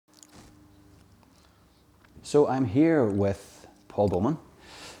So I'm here with Paul Bowman,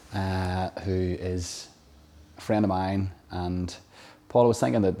 who is a friend of mine, and Paul, I was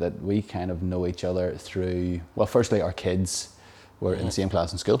thinking that we kind of know each other through, well, firstly our kids were in the same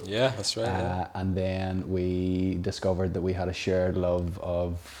class in school. Yeah, that's right. Yeah. And then we discovered that we had a shared love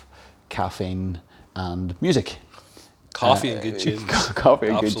of caffeine and music. Coffee and good tunes. Coffee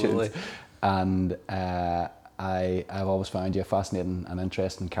and Absolutely. good tunes. And I've always found you a fascinating and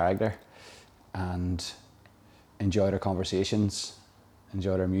interesting character, and enjoyed our conversations,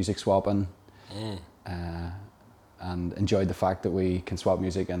 enjoyed our music swapping, and enjoyed the fact that we can swap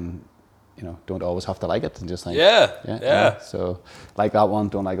music and, you know, don't always have to like it, and just think, Yeah. So like that one,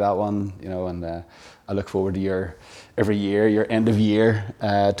 don't like that one, you know. And I look forward to your every year, your end of year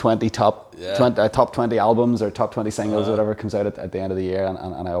 20 top 20 albums or top 20 singles, or whatever comes out at the end of the year,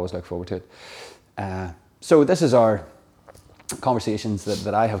 and I always look forward to it. So this is our conversations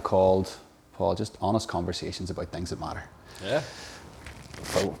that I have called, Paul, just honest conversations about things that matter. Yeah.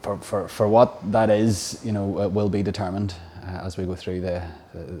 For what that is, you know, will be determined as we go through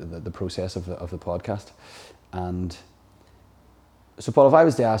the process of the podcast. And so, Paul, if I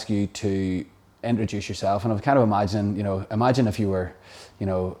was to ask you to introduce yourself, and I'm kind of imagine if you were, you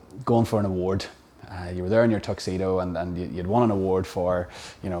know, going for an award. You were there in your tuxedo, and you'd won an award for,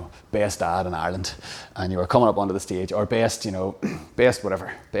 you know, best dad in Ireland, and you were coming up onto the stage, or best, you know, best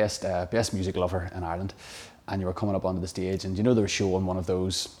music lover in Ireland, and you were coming up onto the stage, and, you know, they were showing one of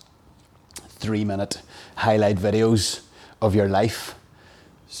those 3-minute highlight videos of your life.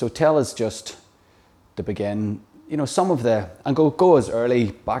 So tell us, just to begin, you know, some of the, and go as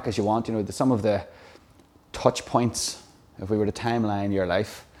early back as you want, you know, some of the touch points, if we were to timeline your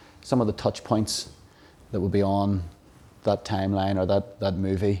life, some of the touch points that would be on that timeline or that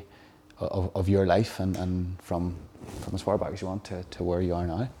movie of your life, and from as far back as you want to where you are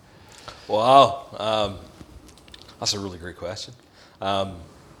now. Wow. That's a really great question.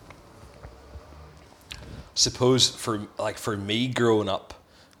 Suppose for me growing up,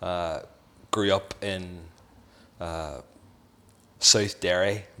 grew up in South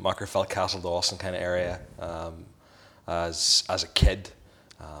Derry, Macclesfield, Castle Dawson kind of area. As a kid,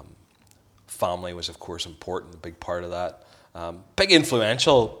 family was of course important, a big part of that. Big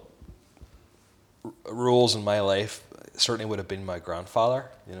influential roles in my life certainly would have been my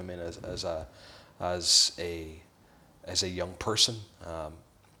grandfather. You know what I mean? As a young person,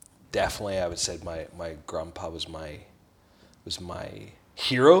 definitely I would say my grandpa was my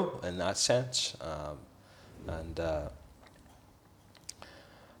hero in that sense, and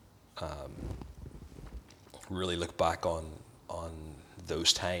really look back on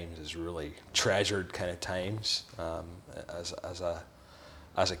those times as really treasured kind of times, as a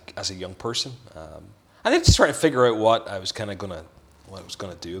young person. I think just trying to figure out what I was gonna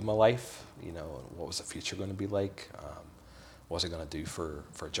do with my life. You know, what was the future going to be like? What was I going to do for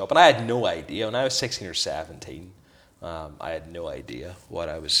a job? And I had no idea. When I was 16 or 17, I had no idea where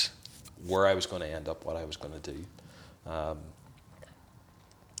I was going to end up, what I was going to do.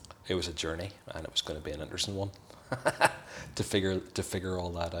 It was a journey, and it was going to be an interesting one to figure all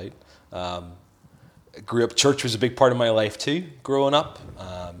that out. Grew up, church was a big part of my life too, growing up,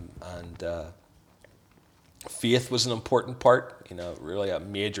 and faith was an important part, you know, really a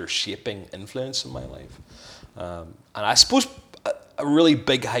major shaping influence in my life. And I suppose a really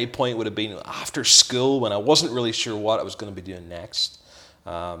big high point would have been after school, when I wasn't really sure what I was going to be doing next.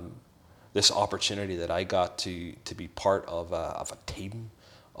 This opportunity that I got to be part of a team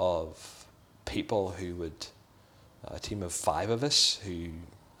of people a team of 5 of us,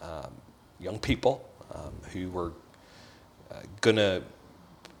 young people, who were going to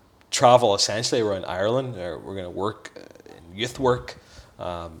travel essentially around Ireland. We're going to work in youth work,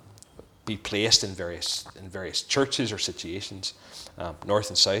 be placed in various churches or situations, north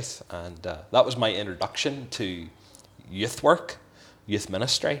and south, and that was my introduction to youth work, youth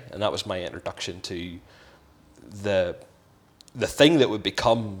ministry, and that was my introduction to the thing that would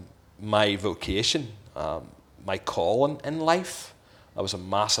become my vocation, my calling in life. That was a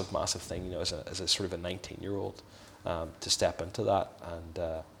massive thing, you know, as a sort of a 19-year-old. To step into that and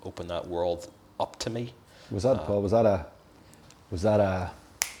open that world up to me. Was that, Paul? Was that a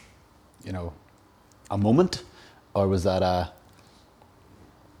you know, a moment, or was that a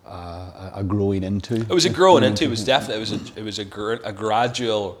growing into? It was a growing into. It was definitely. It was a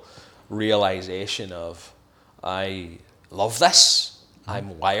gradual realization of, I love this.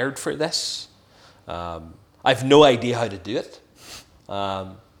 I'm wired for this. I've no idea how to do it.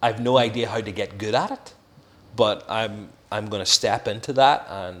 I've no idea how to get good at it. But I'm going to step into that,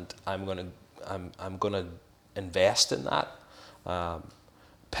 and I'm going to invest in that.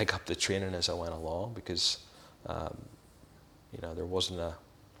 Pick up the training as I went along, because You know, there wasn't a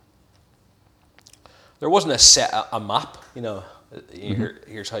map. You know,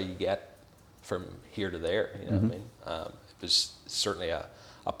 here's how you get from here to there. You know what I mean? It was certainly a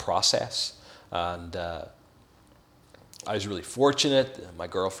process, and I was really fortunate. My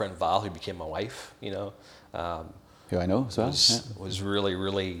girlfriend Val, who became my wife, you know, Who I know as well. was really,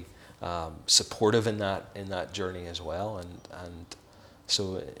 really supportive in that journey as well, and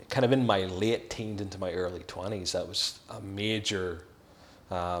so kind of in my late teens into my early 20s, that was a major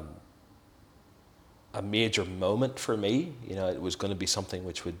moment for me. You know, it was going to be something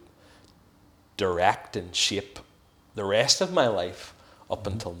which would direct and shape the rest of my life up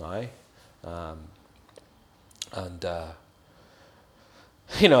until now.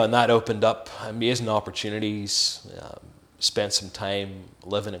 You know, and that opened up amazing opportunities. Spent some time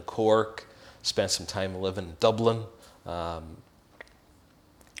living in Cork, spent some time living in Dublin,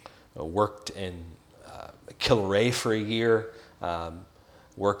 worked in Kilray for a year,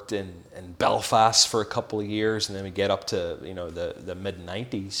 worked in Belfast for a couple of years, and then we get up to, you know, the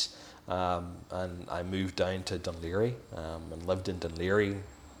mid-90s, and I moved down to Dún Laoghaire and lived in Dún Laoghaire.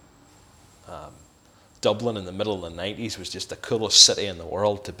 Dublin in the middle of the 90s was just the coolest city in the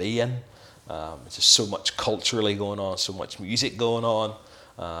world to be in. It's just so much culturally going on, so much music going on,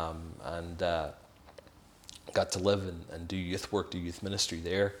 and got to live and do youth work, do youth ministry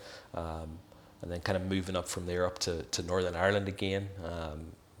there, and then kind of moving up from there up to Northern Ireland again,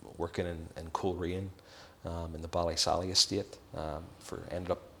 working in Coleraine in the Ballysally estate. Ended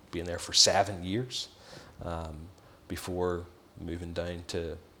up being there for 7 years before moving down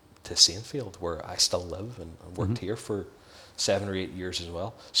to Saintfield, where I still live and worked here for 7 or 8 years as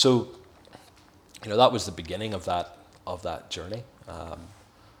well. So, you know, that was the beginning of that journey,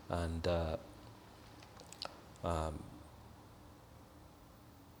 and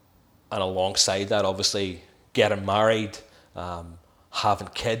alongside that, obviously, getting married, having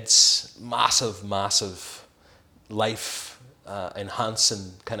kids, massive life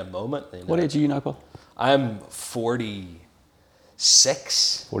enhancing kind of moment. You know. What age are you now, Paul? I'm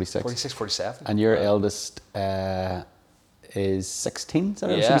 46. 47. And your eldest is 16, is that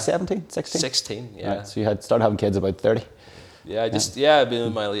right? Or should be 17? 16? 16, yeah. Right, so you had started having kids about 30? Yeah, I've been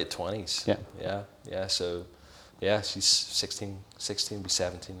in my late 20s. Yeah. So, yeah, she's 16, be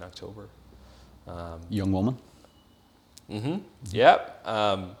 17 in October. Young woman. Yeah.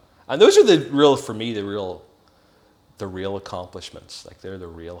 And those are the real accomplishments. Like, they're the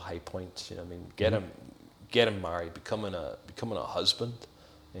real high points. You know, I mean, getting married, becoming a husband,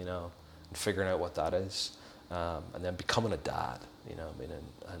 you know, and figuring out what that is, and then becoming a dad, you know, I mean,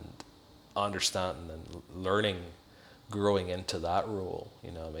 and understanding and learning, growing into that role,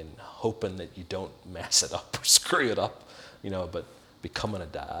 you know, I mean, hoping that you don't mess it up or screw it up, you know, but becoming a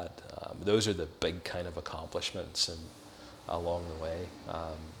dad, those are the big kind of accomplishments and along the way,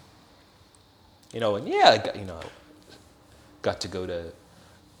 you know, and yeah, got to go to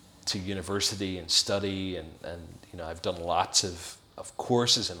university and study, and you know, I've done lots of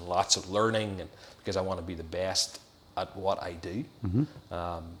courses and lots of learning, and because I want to be the best at what I do,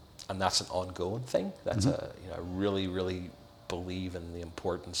 and that's an ongoing thing. That's I really, really believe in the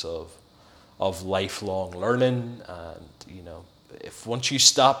importance of lifelong learning, and you know, if once you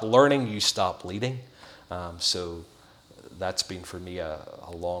stop learning, you stop leading. So that's been for me a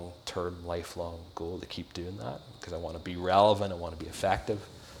long-term, lifelong goal to keep doing that, because I want to be relevant, I want to be effective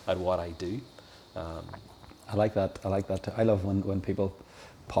at what I do. I like that. I love when people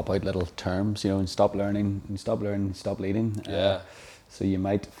pop out little terms, you know, and stop learning, stop leading. Yeah. So you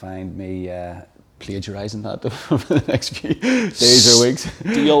might find me plagiarizing that over the next few days or weeks.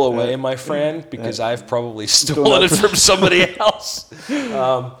 Steal away, my friend, because I've probably stolen it from somebody else.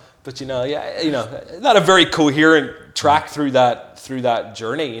 But you know, yeah, you know, not a very coherent track through that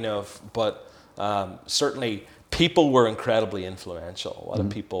journey, you know. But certainly, people were incredibly influential. A lot of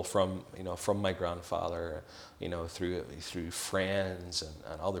people from my grandfather, you know, through friends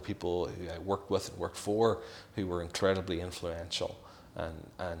and other people who I worked with and worked for, who were incredibly influential and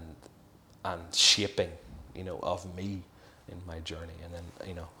shaping, you know, of me in my journey, and then,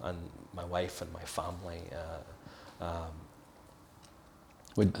 you know, and my wife and my family.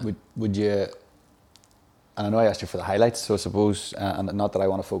 Would you? And I know I asked you for the highlights, so I suppose, and not that I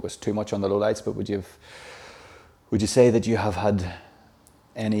want to focus too much on the lowlights, but would you say that you have had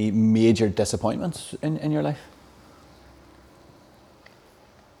any major disappointments in your life?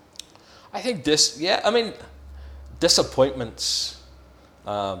 I think disappointments,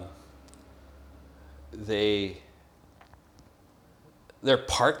 they're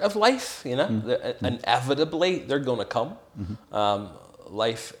part of life, you know. Inevitably, they're going to come.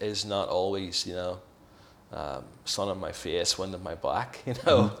 Life is not always, you know, sun on my face, wind in my back.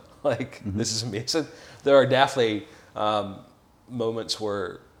 Like this is amazing. There are definitely moments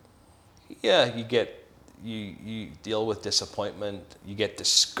where, yeah, you deal with disappointment, you get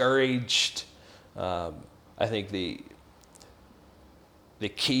discouraged. I think the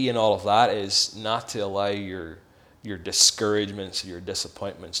key in all of that is not to allow your discouragements, your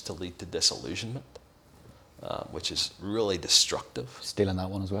disappointments to lead to disillusionment, which is really destructive. Stealing that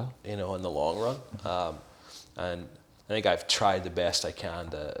one as well. In the long run. And I think I've tried the best I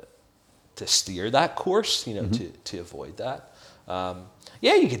can to steer that course, to avoid that.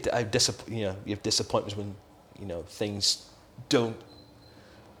 Yeah, you have disappointments when things don't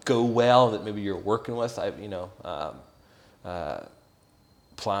go well that maybe you're working with.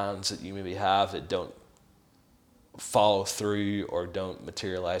 Plans that you maybe have that don't follow through or don't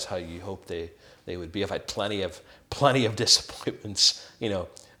materialize how you hope they would be. I've had plenty of disappointments,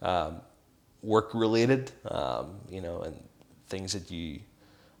 work related, and things that you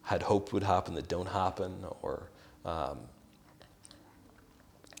had hoped would happen that don't happen, or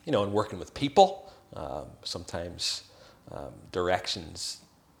and working with people, sometimes directions,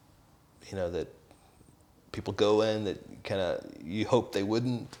 that people go in that you hope they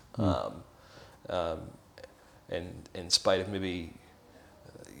wouldn't, and in spite of maybe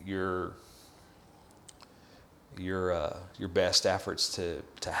your best efforts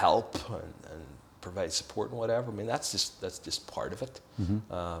to help and provide support and whatever. I mean, that's just part of it.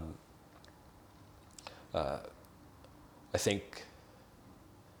 I think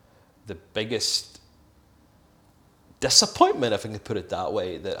the biggest disappointment, if I can put it that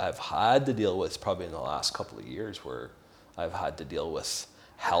way, that I've had to deal with probably in the last couple of years, where I've had to deal with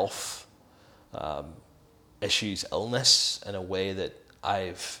health issues, illness, in a way that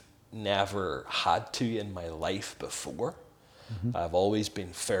I've never had to in my life before. I've always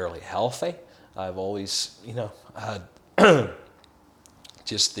been fairly healthy. I've always, had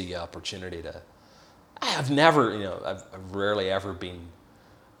just the opportunity to. I've never, I've rarely ever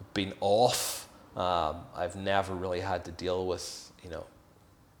been off. I've never really had to deal with,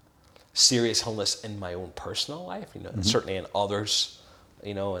 serious illness in my own personal life. And certainly in others,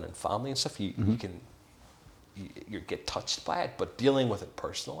 and in family and stuff, you get touched by it, but dealing with it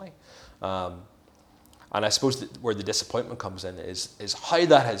personally, and I suppose where the disappointment comes in is how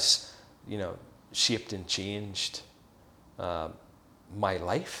that has, shaped and changed my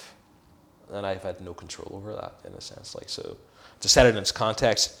life, and I've had no control over that, in a sense. Like, so to set it in its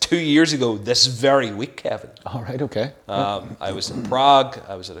context, 2 years ago this very week, Kevin. All right, okay. I was in Prague.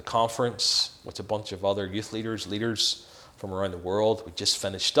 I was at a conference with a bunch of other youth leaders from around the world. We just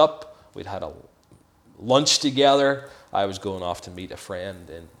finished up. We'd had a lunch together. I was going off to meet a friend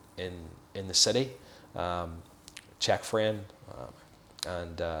in the city, Czech friend,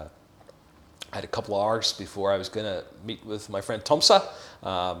 and I had a couple of hours before I was going to meet with my friend Tomsa,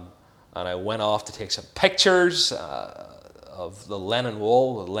 and I went off to take some pictures of the Lennon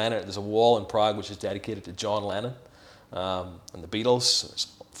Wall. There's a wall in Prague which is dedicated to John Lennon and the Beatles. There's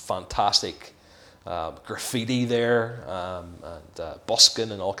fantastic graffiti there, and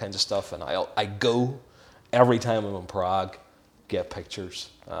busking and all kinds of stuff. And I go every time I'm in Prague, get pictures,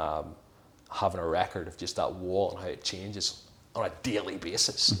 having a record of just that wall and how it changes on a daily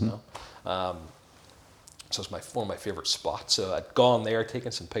basis. So it's one of my favorite spots. So I'd gone there,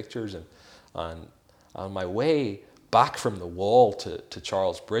 taken some pictures, and on my way back from the wall to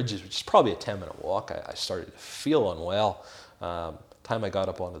Charles Bridges, which is probably a 10-minute walk, I started to feel unwell. Time I got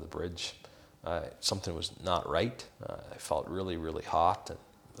up onto the bridge, something was not right. I felt really, really hot, and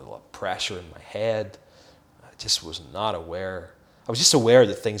a lot of pressure in my head. I just was not aware. I was just aware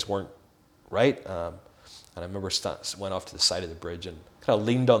that things weren't right. And I remember went off to the side of the bridge and kind of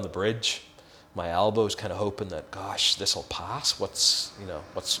leaned on the bridge, my elbows, kind of hoping that, gosh, this will pass. What's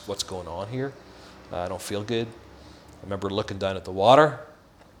going on here? I don't feel good. I remember looking down at the water.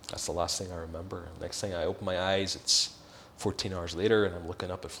 That's the last thing I remember. Next thing I open my eyes, it's 14 hours later, and I'm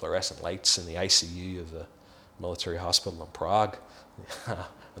looking up at fluorescent lights in the ICU of the military hospital in Prague.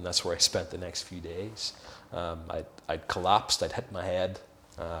 And that's where I spent the next few days. I'd collapsed, I'd hit my head,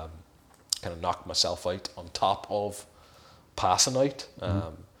 kind of knocked myself out on top of passing out.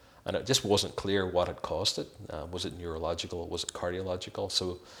 And it just wasn't clear what had caused it. Was it neurological? Was it cardiological?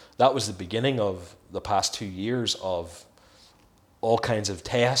 So that was the beginning of the past 2 years of all kinds of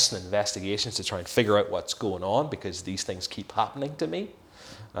tests and investigations to try and figure out what's going on, because these things keep happening to me.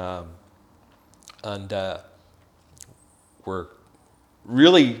 And we're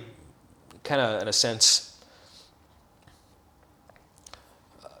really kind of, in a sense,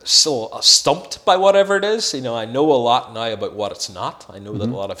 so stumped by whatever it is. You know, I know a lot now about what it's not. I know that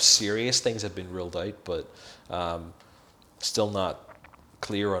a lot of serious things have been ruled out, but still not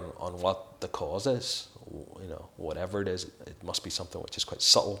clear on what the cause is. You know, whatever it is, it must be something which is quite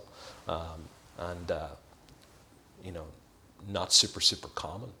subtle and you know, not super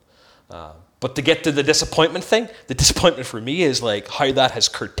common. But to get to the disappointment thing, the disappointment for me is like how that has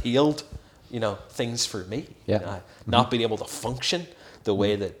curtailed, you know, things for me. Yeah. You know, not being able to function the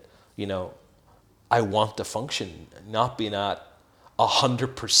way that, you know, I want to function, not being at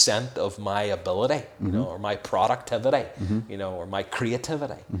 100% of my ability, you know, or my productivity, you know, or my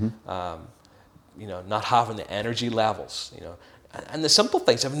creativity, you know, not having the energy levels, you know, and the simple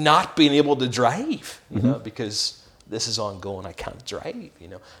things of not being able to drive, you know, because this is ongoing, I can't drive, you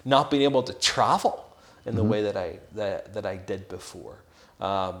know, not being able to travel in the way that I did before, you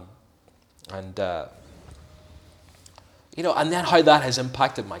know, and then how that has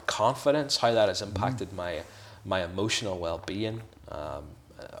impacted my confidence, how that has impacted my emotional well-being,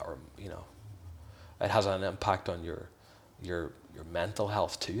 or you know, it has an impact on your mental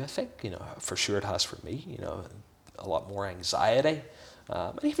health too. I think, you know, for sure it has for me. You know, a lot more anxiety,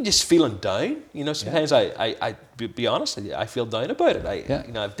 and even just feeling down. You know, sometimes I be honest, I feel down about it.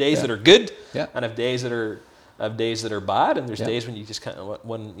 You know, I have days that are good, and I have days that are bad, and there's days when you just kind of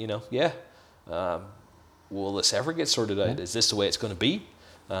you know, will this ever get sorted out? Is this the way it's going to be?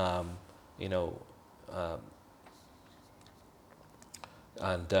 You know,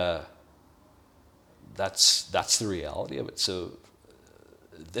 and that's the reality of it. So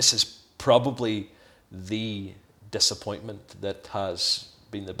this is probably the disappointment that has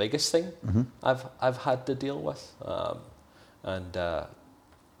been the biggest thing I've had to deal with, and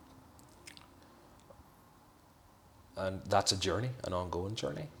that's a journey, an ongoing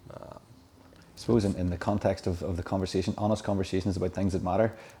journey. I suppose in the context of the conversation, honest conversations about things that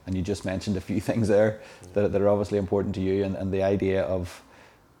matter, and you just mentioned a few things there that are obviously important to you, and the idea of,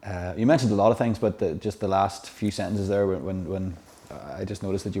 you mentioned a lot of things, but just the last few sentences there when I just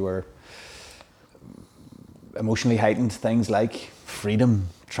noticed that you were emotionally heightened, things like freedom,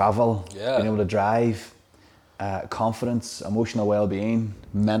 travel, being able to drive, confidence, emotional well-being,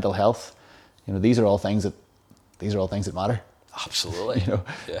 mental health. You know, these are all things that matter. Absolutely. You know,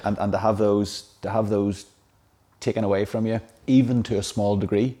 and to have those taken away from you, even to a small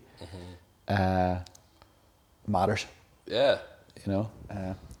degree, matters. Yeah. You know.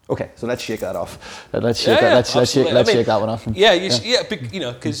 Okay, so let's shake that off. Let's shake that one off. You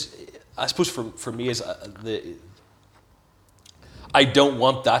know, because I suppose for me is I don't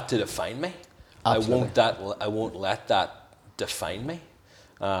want that to define me. Absolutely. I won't let that define me.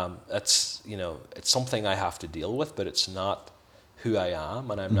 That's, you know, it's something I have to deal with, but it's not who I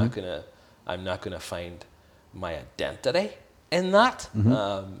am, and I'm not gonna find my identity in that.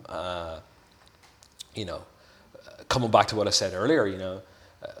 You know, coming back to what I said earlier, you know,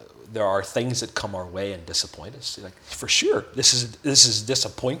 there are things that come our way and disappoint us. Like, for sure, this is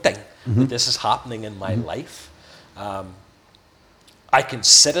disappointing that this is happening in my life. I can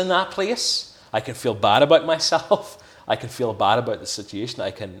sit in that place. I can feel bad about myself. I can feel bad about the situation. I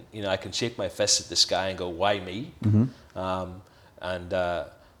can shake my fist at the sky and go, "Why me?" And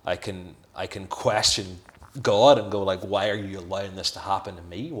I can question God and go like, "Why are you allowing this to happen to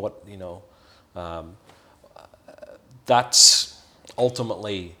me?" What, you know, that's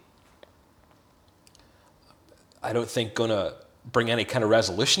ultimately, I don't think, going to bring any kind of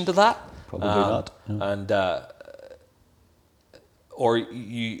resolution to that. Probably not. No. And or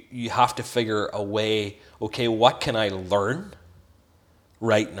you have to figure a way. Okay, what can I learn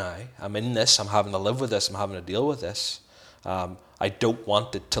right now? I'm in this. I'm having to live with this. I'm having to deal with this. I don't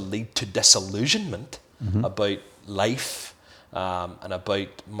want it to lead to disillusionment about life and about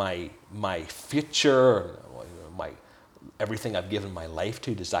my future, everything I've given my life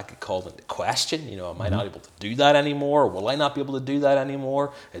to. Does that get called into question? You know, am I not able to do that anymore? Will I not be able to do that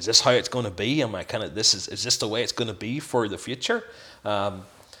anymore? Is this how it's going to be? Am I kind of is this the way it's going to be for the future?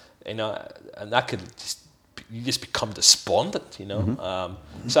 You know, and that could you just become despondent. You know,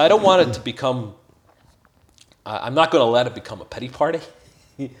 so I don't want it to become. I'm not going to let it become a pity party.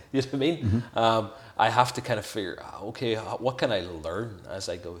 You know what I mean? I have to kind of figure, okay, what can I learn as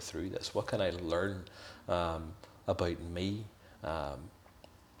I go through this? What can I learn about me? How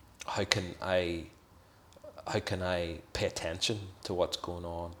can I pay attention to what's going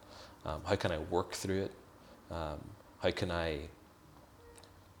on? How can I work through it? How can I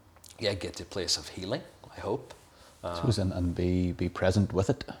get to a place of healing? I hope. And be present with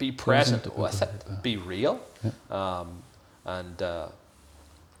it. Be present with it. Be real. Yeah.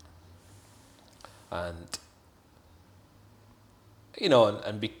 And you know,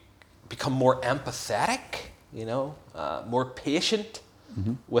 and become more empathetic, you know, more patient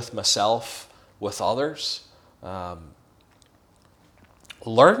with myself, with others.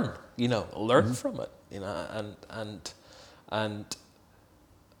 Learn, you know, learn from it, you know, and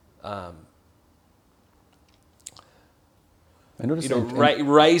I noticed you know,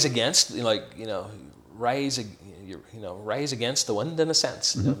 rise against, like, you know, rise against the wind in a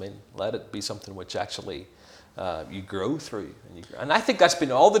sense. You know what I mean? Let it be something which actually you grow through, and I think that's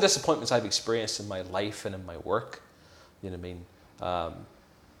been all the disappointments I've experienced in my life and in my work. You know what I mean?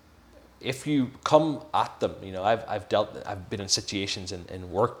 If you come at them, you know, I've been in situations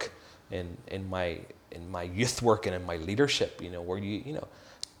in work, in my youth work and in my leadership, you know, where you know,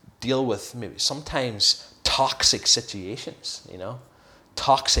 deal with maybe sometimes toxic situations, you know,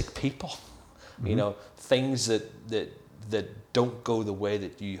 toxic people, you know, things that don't go the way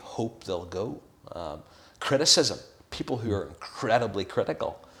that you hope they'll go. Criticism, people who are incredibly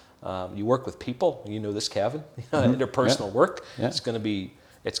critical. You work with people, you know this, Kevin. Interpersonal work. Yeah. It's going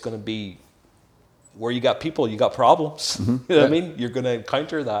to be where you got people, you got problems. You know what I mean? You're going to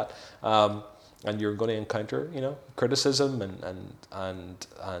encounter that, and you're going to encounter, you know, criticism and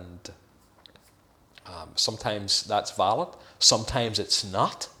sometimes that's valid. Sometimes it's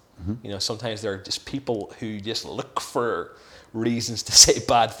not. You know, sometimes there are just people who just look for reasons to say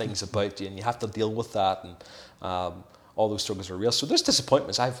bad things about you, and you have to deal with that. And all those struggles are real. So there's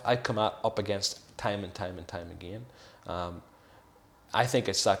disappointments I've come up against time and time again. I think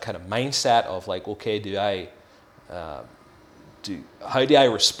it's that kind of mindset of like, okay, how do I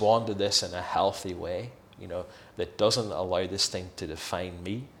respond to this in a healthy way? You know, that doesn't allow this thing to define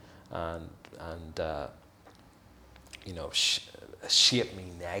me and you know, shape me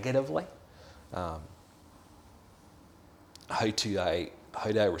negatively. How do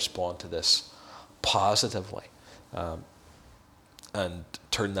I respond to this positively, and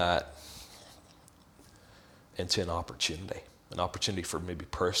turn that into an opportunity for maybe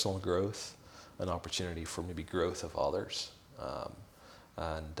personal growth, an opportunity for maybe growth of others,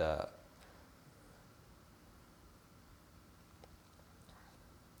 and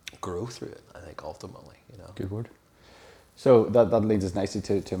grow through it, I think, ultimately, you know. Good word. So that leads us nicely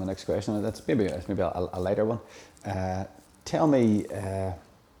to my next question. That's maybe a lighter one. Tell me,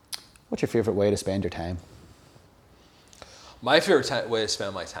 what's your favourite way to spend your time? My favourite way to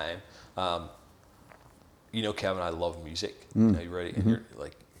spend my time, you know, Kevin, I love music. You know, you ready? And you're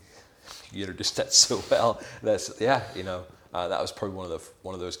like, you introduced that so well. You know, that was probably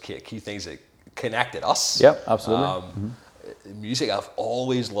one of those key things that connected us. Yep, absolutely. Music, I've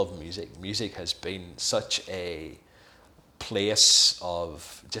always loved music. Music has been such a place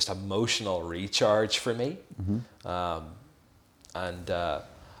of just emotional recharge for me. And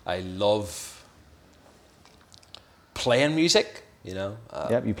I love playing music, you know.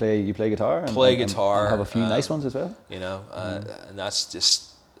 Yep, you play guitar. And have a few nice ones as well. You know, and that's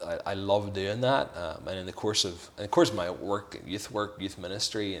just, I love doing that. And in the course of my work, youth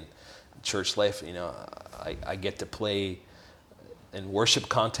ministry, and church life, you know, I get to play in worship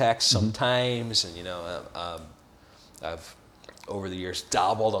contexts sometimes, and you know, I've over the years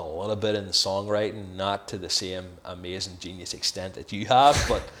dabbled a little bit in the songwriting, not to the same amazing genius extent that you have,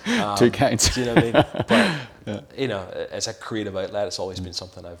 but too kind. Do you know what I mean? But you know, as a creative outlet, it's always been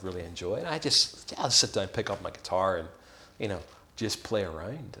something I've really enjoyed. I'll sit down, pick up my guitar, and you know, just play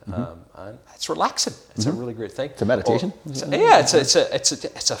around, and it's relaxing. It's a really great thing. It's a meditation. It's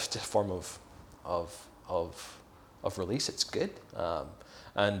a form of release. It's good,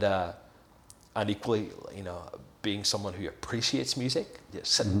 and equally, you know, being someone who appreciates music,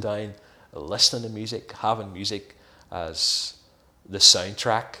 just sitting down, listening to music, having music as the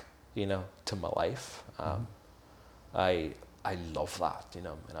soundtrack, you know, to my life. I love that, you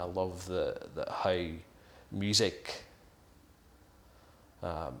know, and I love the how music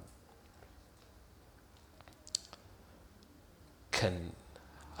can.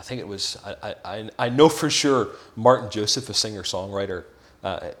 I think it was. I know for sure Martin Joseph, a singer-songwriter.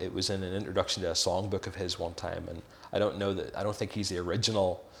 It was in an introduction to a songbook of his one time, and I don't think he's the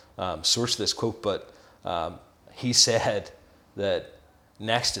original source of this quote, but he said that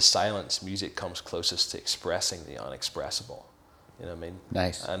next to silence, music comes closest to expressing the unexpressible. You know what I mean?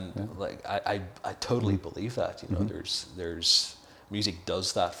 Nice. And like I totally believe that. You know, there's music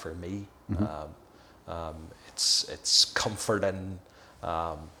does that for me. It's comforting.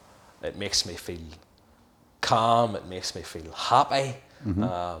 It makes me feel calm. It makes me feel happy.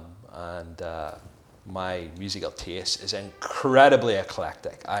 And my musical taste is incredibly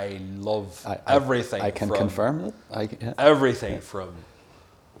eclectic. I love everything. I can confirm that. Everything from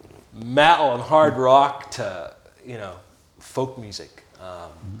metal and hard rock to, you know, folk music,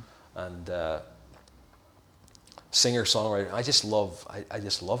 and singer songwriter. I just love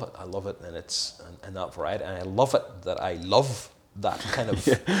it. I love it, and it's and that variety, and I love it that I love that kind of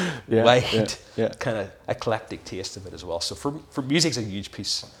wide, kind of eclectic taste of it as well. So for music's a huge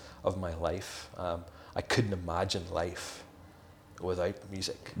piece of my life. I couldn't imagine life without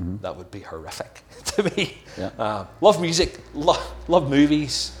music. That would be horrific to me. Love music, love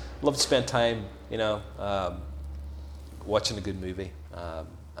movies, love to spend time, watching a good movie,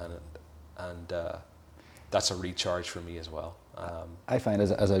 and that's a recharge for me as well. I find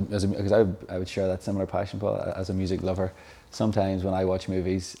because I would share that similar passion, Paul, as a music lover. Sometimes when I watch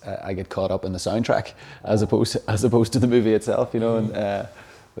movies, I get caught up in the soundtrack as opposed to the movie itself, and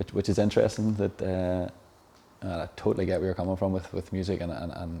which is interesting. That I totally get where you're coming from with music, and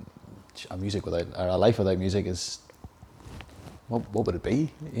a music without, or a life without music is, what would it be?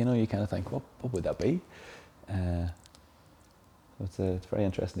 You kind of think, what would that be? It's very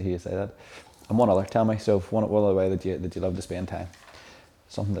interesting to hear you say that. And one other, tell me, so one other way that you love to spend time,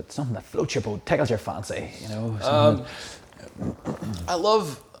 something that floats your boat, tickles your fancy, I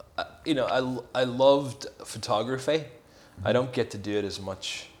love, I loved photography. I don't get to do it as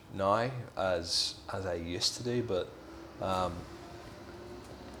much now as I used to do, but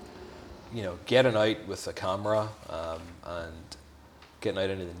getting out with a camera and getting out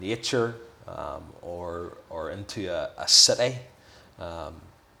into the nature or into a city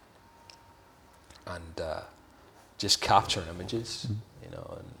and just capturing images, and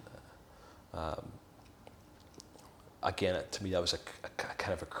again, to me that was a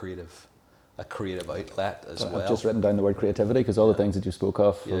kind of a creative outlet as well. I've just written down the word creativity because all the things that you spoke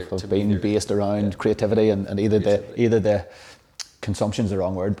of being based around creativity and either the consumption is the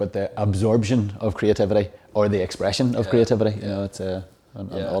wrong word, but the absorption of creativity or the expression of creativity. It's and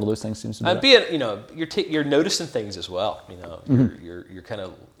all of those things seems to be. And being, you're noticing things as well.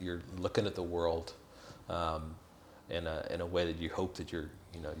 You're looking at the world in a way that you hope that you're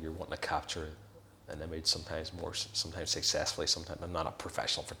wanting to capture an image, sometimes successfully, sometimes. I'm not a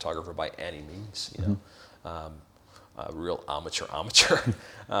professional photographer by any means, a real amateur,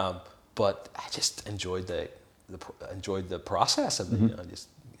 but I just enjoyed the process of it, just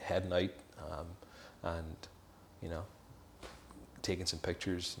heading out and taking some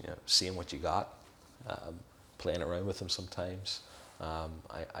pictures, seeing what you got, playing around with them sometimes.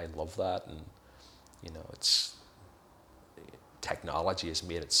 I love that, and it's. Technology has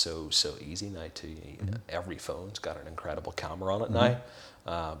made it so easy now too. Every phone's got an incredible camera on it now,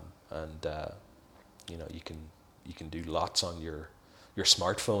 and you can do lots on your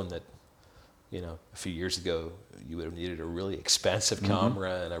smartphone that a few years ago you would have needed a really expensive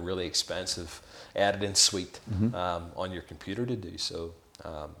camera and a really expensive editing suite on your computer to do. So,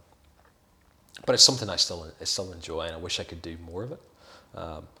 but it's something I still enjoy, and I wish I could do more of it.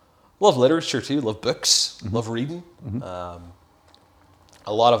 Love literature too. Love books. Love reading.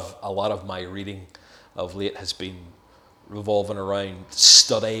 A lot of my reading of late has been revolving around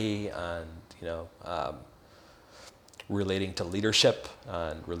study and relating to leadership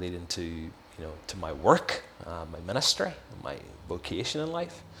and relating to to my work, my ministry, my vocation in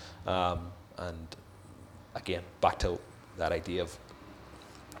life, and again back to that idea of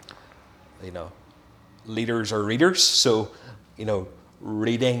leaders are readers. So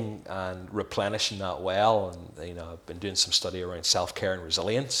reading and replenishing that well, and I've been doing some study around self-care and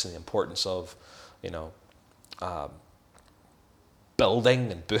resilience and the importance of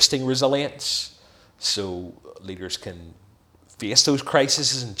building and boosting resilience so leaders can face those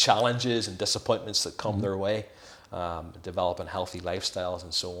crises and challenges and disappointments that come their way, developing healthy lifestyles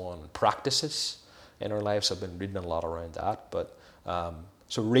and so on, and practices in our lives. I've been reading a lot around that, but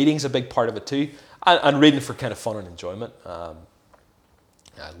so reading's a big part of it too, and reading for kind of fun and enjoyment.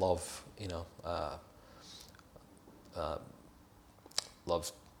 I love,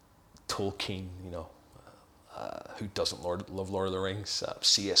 love Tolkien, who doesn't love Lord of the Rings?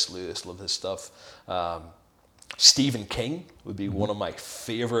 C.S. Lewis, love his stuff. Stephen King would be one of my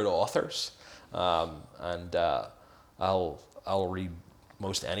favorite authors, and I'll read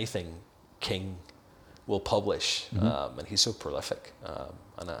most anything King will publish, and he's so prolific,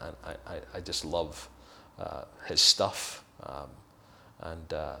 and I just love his stuff.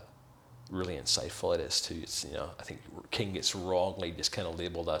 And really insightful it is too. It's I think King gets wrongly just kind of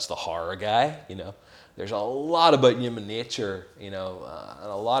labeled as the horror guy. There's a lot about human nature, and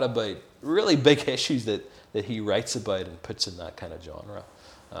a lot about really big issues that he writes about and puts in that kind of genre.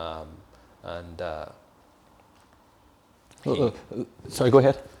 Sorry, go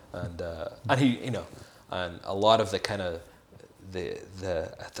ahead. And he and a lot of the kind of the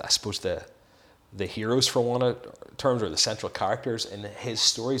I suppose the the heroes, for one of terms, or the central characters in his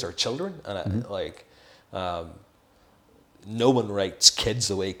stories are children, and no one writes kids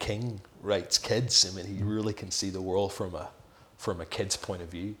the way King writes kids. I mean, he really can see the world from a kid's point of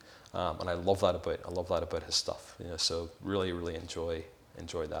view, and I love that about his stuff. So really enjoy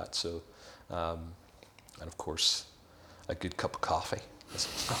that. So, and of course, a good cup of coffee.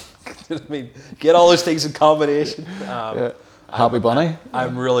 I mean, get all those things in combination. Happy bunny.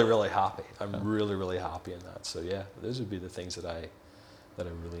 I'm really happy. I'm really happy in that. So yeah, those would be the things that I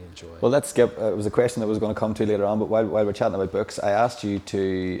really enjoy. Well, let's skip. It was a question that was going to come to later on, but while we're chatting about books, I asked you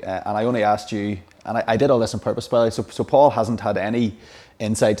to, and I only asked you, and I did all this on purpose, by the way. So Paul hasn't had any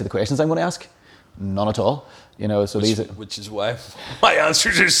insight to the questions I'm going to ask. None at all. So which is why my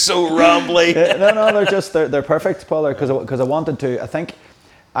answers are so rambly. No, they're perfect, Paul. Because I wanted to.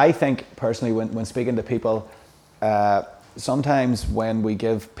 I think personally, when speaking to people, sometimes when we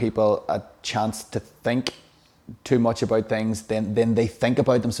give people a chance to think too much about things, then they think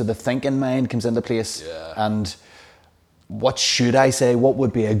about them. So the thinking mind comes into place. Yeah. And what should I say? What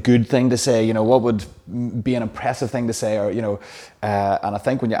would be a good thing to say? What would be an impressive thing to say? Or and I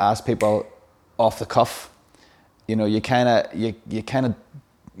think when you ask people off the cuff, you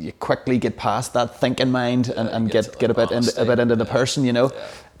quickly get past that thinking mind and get a bit into the person, and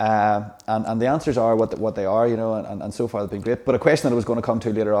the answers are what they are, and so far they've been great. But a question that I was going to come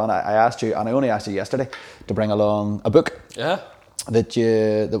to later on, I asked you, and I only asked you yesterday, to bring along a book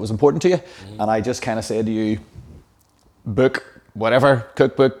that was important to you, and I just kind of said to you, book, whatever,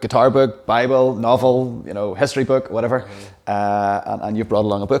 cookbook, guitar book, Bible, novel, history book, whatever, and you've brought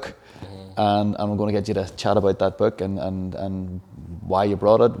along a book. And I'm going to get you to chat about that book and why you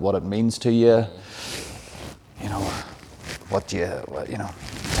brought it, what it means to you. Tell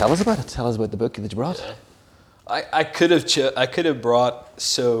us about it. Tell us about the book that you brought. Yeah. I could have brought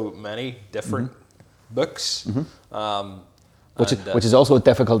so many different books. Which is also a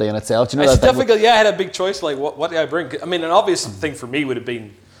difficulty in itself. It's difficult. Yeah, I had a big choice. Like, what do I bring? I mean, an obvious thing for me would have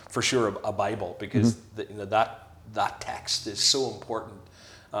been, for sure, a Bible, because that text is so important.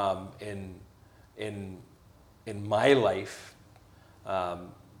 In my life,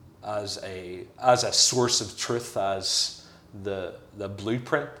 as a source of truth, as the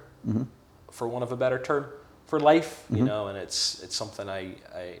blueprint, for want of a better term, for life, and it's something I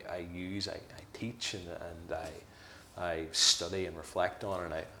use, I teach, and I study and reflect on,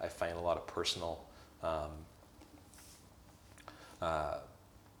 and I find a lot of personal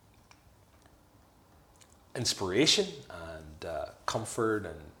inspiration and comfort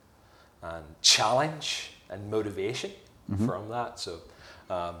and challenge and motivation from that. So,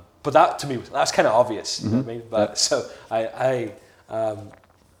 but that to me that's kind of obvious. You know what I mean? But so I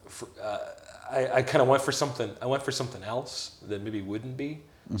kind of went for something. I went for something else that maybe wouldn't be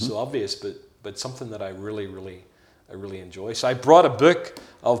so obvious, but something that I really enjoy. So I brought a book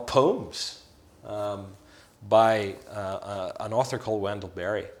of poems by an author called Wendell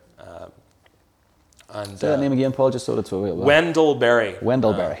Berry. Say that name again, Paul, just so it's Wendell Berry.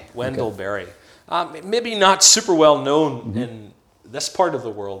 Wendell Berry. Wendell Berry. Maybe not super well known in this part of the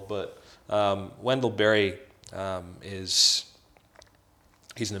world, but Wendell Berry he's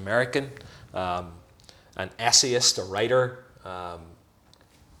an American, an essayist, a writer, and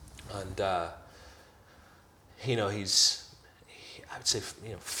he's, I would say,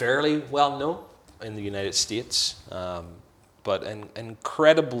 fairly well known in the United States, but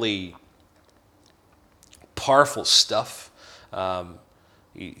incredibly powerful stuff.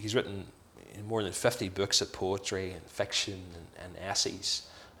 He's written more than 50 books of poetry and fiction and essays.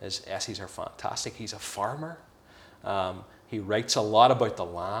 His essays are fantastic. He's a farmer. He writes a lot about the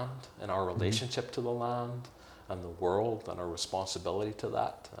land and our relationship to the land and the world and our responsibility to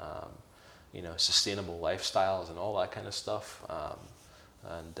that. Sustainable lifestyles and all that kind of stuff.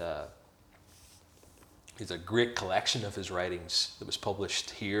 He's a great collection of his writings that was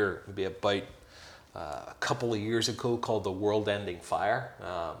published here maybe about a couple of years ago, called The World Ending Fire.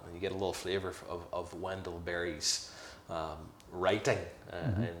 And you get a little flavor of Wendell Berry's writing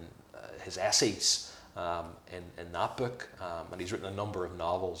and his essays in that book. And he's written a number of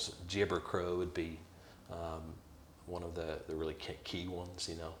novels. Jayber Crow would be one of the really key ones,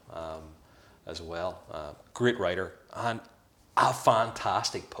 as well. Great writer and a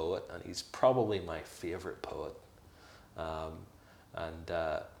fantastic poet, and he's probably my favorite poet.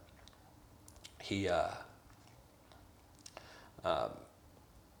 He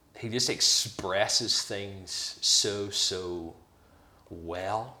just expresses things so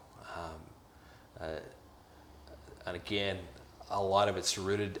well, and again, a lot of it's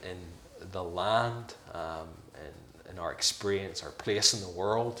rooted in the land and in our experience, our place in the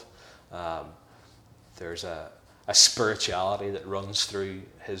world. there's a spirituality that runs through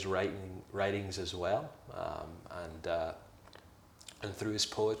his writings as well, and through his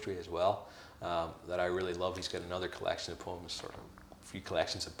poetry as well, that I really love. He's got another collection of poems, sort of a few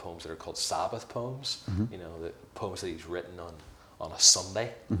collections of poems that are called Sabbath poems. You know, the poems that he's written on a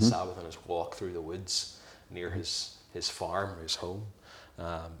Sunday, Sabbath, on his walk through the woods near his farm, his home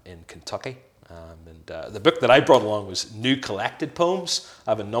in Kentucky. And the book that I brought along was New Collected Poems.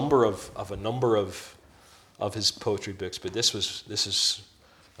 I have a number of his poetry books, but this is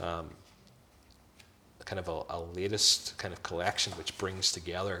kind of a latest kind of collection which brings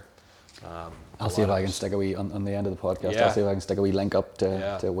together. I'll see if I can stick a wee on the end of the podcast. Yeah. I'll see if I can stick a wee link up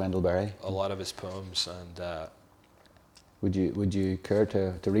to Wendell Berry. A lot of his poems, and would you care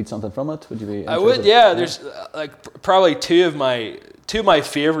to read something from it? Would you be interested? I would, yeah. There's like probably two of my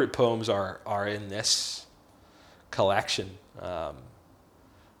favorite poems are in this collection,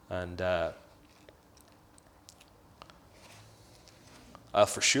 and I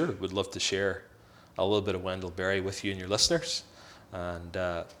for sure would love to share a little bit of Wendell Berry with you and your listeners, and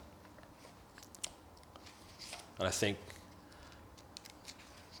I think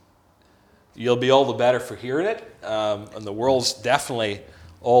you'll be all the better for hearing it, and the world's definitely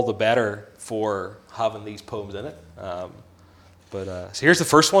all the better for having these poems in it. So here's the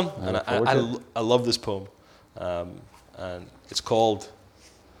first one, and I love this poem, and it's called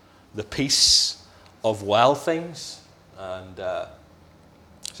 "The Peace of Wild Things," and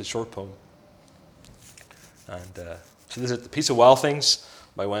it's a short poem. And so this is "The Peace of Wild Things"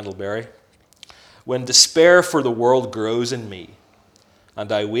 by Wendell Berry. When despair for the world grows in me,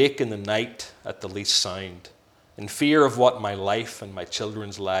 and I wake in the night at the least sound, in fear of what my life and my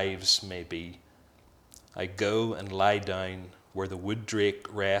children's lives may be, I go and lie down where the wood drake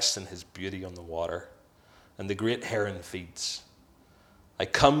rests in his beauty on the water, and the great heron feeds. I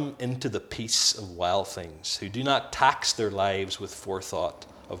come into the peace of wild things, who do not tax their lives with forethought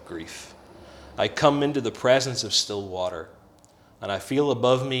of grief. I come into the presence of still water, and I feel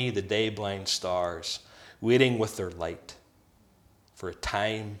above me the day-blind stars, waiting with their light. For a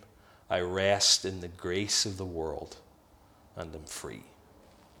time I rest in the grace of the world, and am free.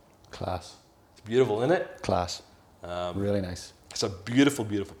 Class. It's beautiful, isn't it? Class. Really nice. It's a beautiful,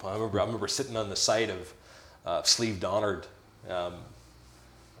 beautiful poem. I remember sitting on the site of Slieve Donard a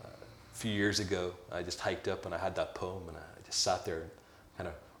few years ago. I just hiked up and I had that poem, and I just sat there and kind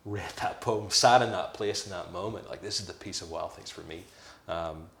of read that poem, sat in that place in that moment. Like, this is the peace of wild things for me.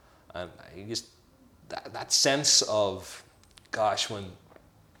 And I just, that sense of, gosh, when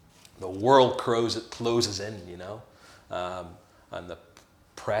the world closes in, you know, and the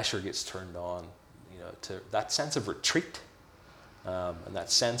pressure gets turned on, you know, to that sense of retreat, and that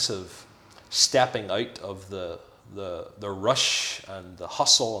sense of stepping out of the rush and the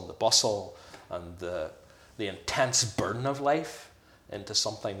hustle and the bustle and the intense burden of life into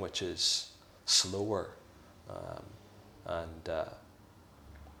something which is slower, and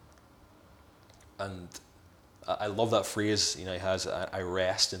I love that phrase. You know, he has, "I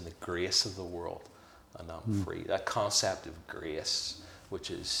rest in the grace of the world, and I'm free." That concept of grace, which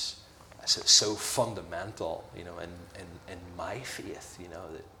is so fundamental, you know, in my faith, you know,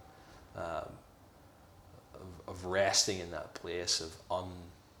 that of resting in that place of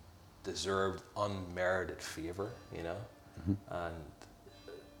undeserved, unmerited favor, you know, and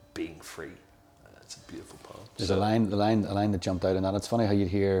being free. It's a beautiful poem. There's a line that jumped out in that. It's funny how you'd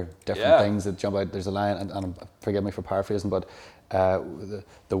hear different things that jump out. There's a line, and forgive me for paraphrasing, but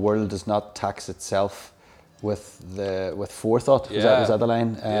the world does not tax itself with forethought. Was that the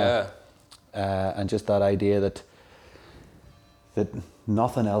line? And just that idea that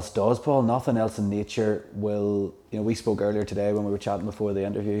nothing else does, Paul. Nothing else in nature will. You know, we spoke earlier today when we were chatting before the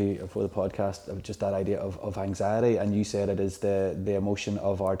interview, before the podcast, of just that idea of anxiety, and you said it is the emotion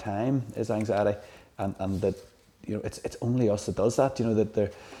of our time is anxiety, and that, you know, it's only us that does that. You know,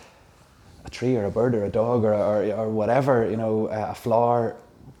 that a tree or a bird or a dog or whatever, you know, a flower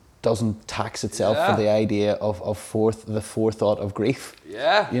doesn't tax itself for the idea of the forethought of grief.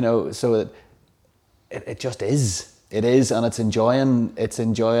 Yeah. You know, so that it just is. It is, and it's enjoying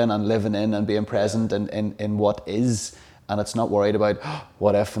and living in and being present in what is, and it's not worried about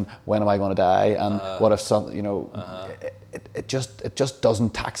what if and when am I going to die and what if some, you know, it just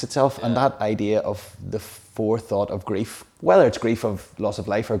doesn't tax itself, and that idea of the forethought of grief, whether it's grief of loss of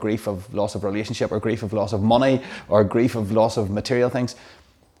life or grief of loss of relationship or grief of loss of money or grief of loss of material things,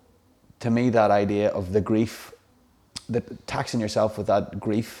 to me that idea of the grief, that taxing yourself with that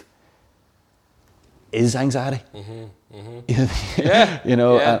grief is anxiety. You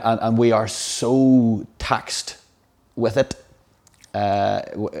know, and we are so taxed with it.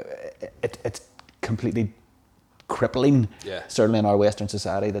 completely crippling. Yeah. Certainly in our Western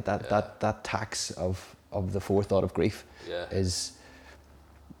society, that tax of the forethought of grief Yeah. is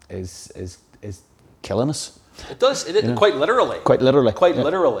killing us. It does. It quite literally. Quite literally. Quite yeah.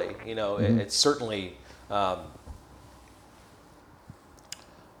 literally. You know, it's certainly.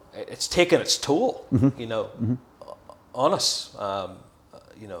 It's taken its toll. You know, on us.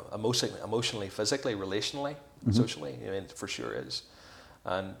 You know, emotionally, physically, relationally, socially. I mean, for sure is,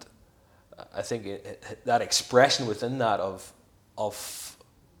 and I think that expression within that of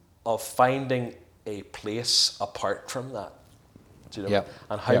finding a place apart from that. Do you know? Yeah.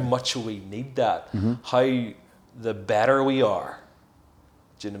 And how much we need that. How the better we are.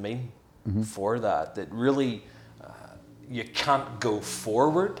 Do you know what I mean? For that. That really you can't go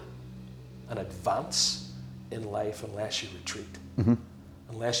forward and advance in life unless you retreat.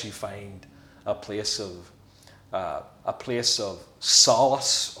 Unless you find a place of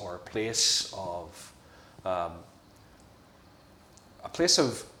solace or a place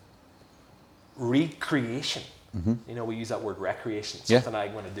of recreation. You know, we use that word recreation. Something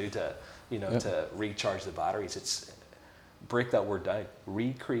I'm going to do to, to recharge the batteries. It's break that word down.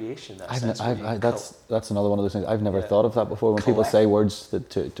 Recreation. That's another one of those things. I've never thought of that before. When people say words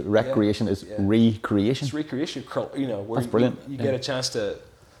that to recreation is recreation. It's recreation. You know, where that's brilliant. You get a chance to,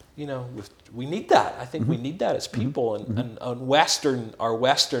 we need that. I think we need that as people. And our Western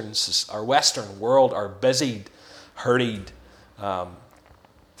world, our busied, hurried,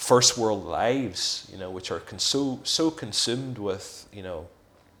 first world lives, which are so consumed with,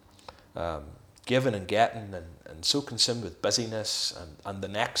 giving and getting, and so consumed with busyness and the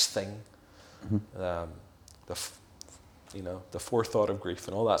next thing, the forethought of grief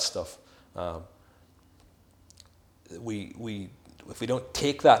and all that stuff. If we don't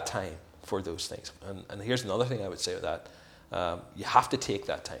take that time for those things, and here's another thing I would say with that, you have to take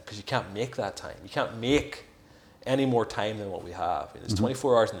that time, because you can't make that time. You can't make any more time than what we have. It's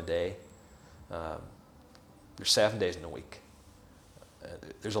 24 hours in a day. There's 7 days in a week.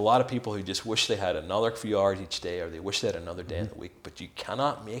 There's a lot of people who just wish they had another few hours each day, or they wish they had another day in the week, but you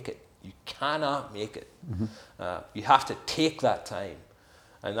cannot make it. You cannot make it. You have to take that time,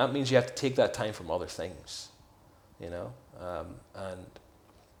 and that means you have to take that time from other things, and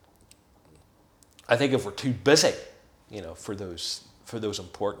I think if we're too busy, for those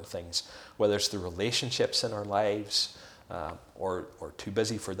important things, whether it's the relationships in our lives, or too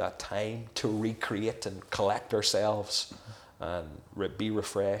busy for that time to recreate and collect ourselves and be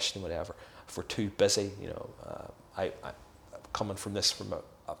refreshed and whatever. If we're too busy, I coming from this from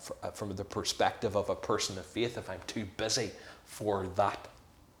the perspective of a person of faith, if I'm too busy for that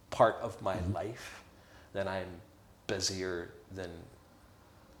part of my life, then I'm busier than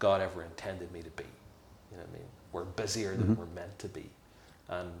God ever intended me to be. You know what I mean? We're busier than we're meant to be,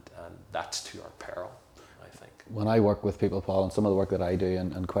 and that's to our peril, I think. When I work with people, Paul, and some of the work that I do,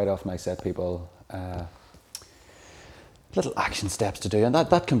 and quite often I set people little action steps to do, and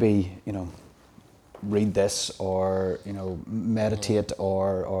that can be, read this, or meditate,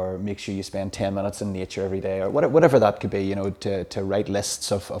 or make sure you spend 10 minutes in nature every day, or whatever that could be, to write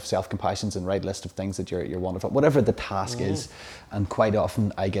lists of self-compassions and write lists of things that you're wonderful, whatever the task is. And quite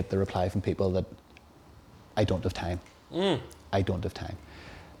often I get the reply from people that I don't have time. I don't have time.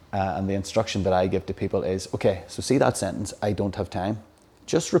 And the instruction that I give to people is, okay, so see that sentence, I don't have time,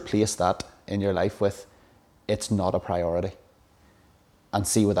 just replace that in your life with, it's not a priority, and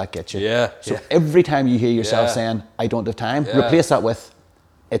see what that gets you. So every time you hear yourself saying, I don't have time, replace that with,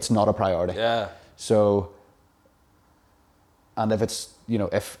 it's not a priority. So, and if it's,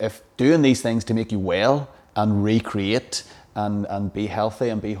 if doing these things to make you well and recreate and be healthy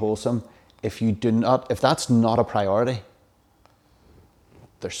and be wholesome, if that's not a priority,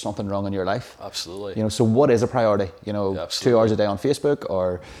 there's something wrong in your life. Absolutely. So what is a priority? 2 hours a day on Facebook,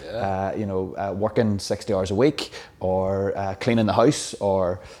 or working 60 hours a week, or cleaning the house,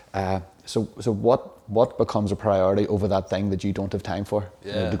 or so what becomes a priority over that thing that you don't have time for?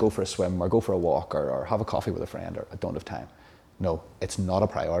 To go for a swim, or go for a walk, or have a coffee with a friend, or I don't have time. No, it's not a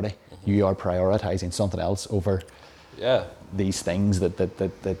priority. You are prioritizing something else over these things that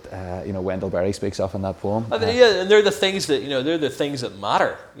Wendell Berry speaks of in that poem. And they're the things that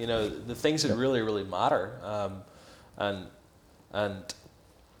matter. The things that really, really matter. And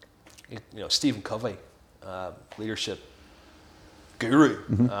Stephen Covey, leadership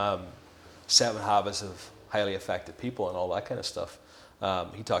guru, 7 Habits of Highly Effective People, and all that kind of stuff.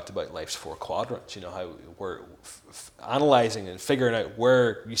 He talked about life's 4 quadrants. How we're analyzing and figuring out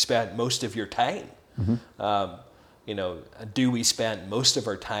where you spend most of your time. Do we spend most of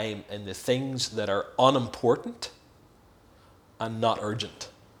our time in the things that are unimportant and not urgent?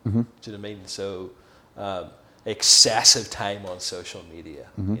 Do you know what I mean? So excessive time on social media,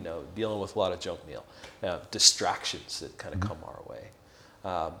 dealing with a lot of junk mail, distractions that kind of come our way.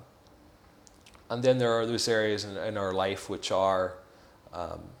 And then there are those areas in our life which are,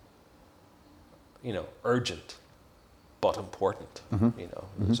 urgent but important.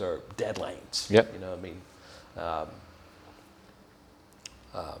 Those are deadlines. Yep. You know what I mean?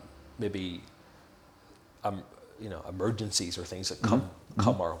 Maybe emergencies or things that come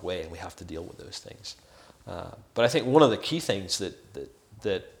our way, and we have to deal with those things. But I think one of the key things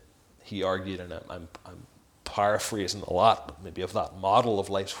that he argued, and I'm paraphrasing a lot, maybe of that model of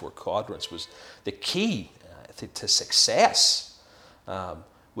life's four quadrants, was the key to success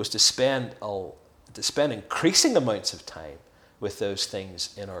was to spend increasing amounts of time with those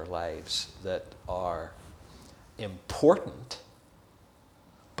things in our lives that are important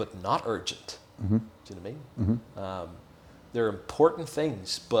but not urgent. Do you know what I mean? They're important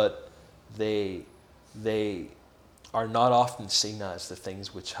things, but they are not often seen as the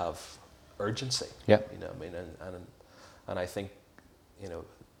things which have urgency. Yeah. You know what I mean? And I think,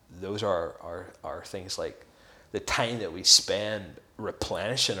 those are things like the time that we spend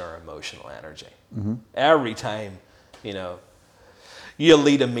replenishing our emotional energy. Every time, you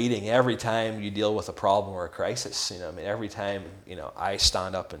lead a meeting, every time you deal with a problem or a crisis, every time, I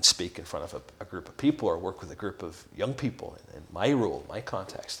stand up and speak in front of a group of people or work with a group of young people in my role, my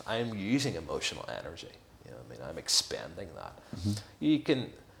context, I'm using emotional energy. I'm expanding that. You can,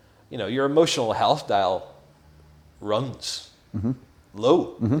 your emotional health dial runs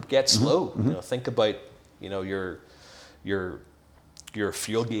low, it gets low. Think about, your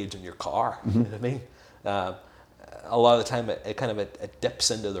fuel gauge in your car. You know what I mean? A lot of the time it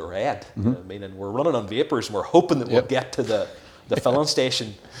dips into the red. You know what I mean? And we're running on vapors, and we're hoping that we'll get to the filling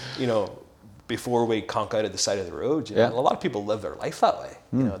station, before we conk out at the side of the road. A lot of people live their life that way.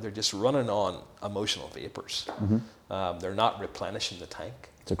 They're just running on emotional vapors. They're not replenishing the tank.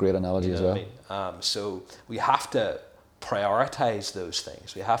 It's a great analogy as well. I mean? So we have to prioritize those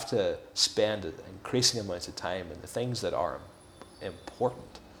things. We have to spend increasing amounts of time in the things that are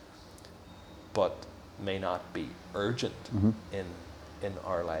important, but may not be urgent in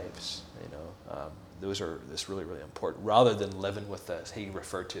our lives. That's really, really important, rather than living with this, he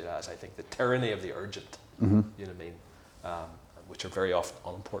referred to it as, I think, the tyranny of the urgent. You know what I mean? Which are very often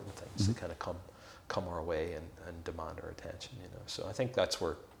unimportant things that kind of come our way and demand our attention. So I think that's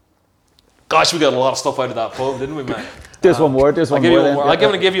where. Gosh, we got a lot of stuff out of that poem, didn't we, man? There's one more. I'm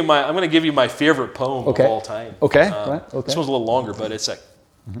going to give you my favorite poem of all time. Okay. This one's a little longer, but it's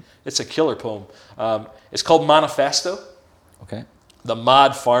a killer poem. It's called Manifesto. Okay. The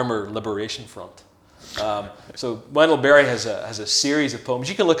Mad Farmer Liberation Front. So Wendell Berry has a series of poems.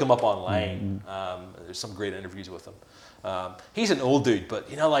 You can look him up online. There's some great interviews with him. He's an old dude, but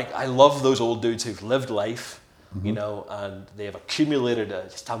I love those old dudes who've lived life. And they have accumulated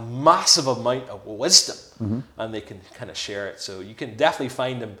just a massive amount of wisdom, and they can kind of share it. So you can definitely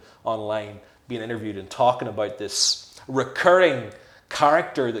find him online being interviewed and talking about this recurring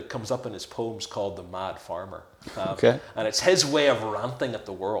character that comes up in his poems called the Mad Farmer. And it's his way of ranting at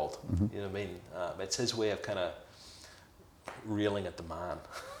the world. You know what I mean? It's his way of kind of reeling at the man.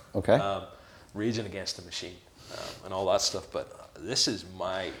 Raging against the machine and all that stuff. But this is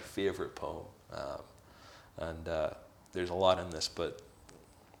my favorite poem. And there's a lot in this, but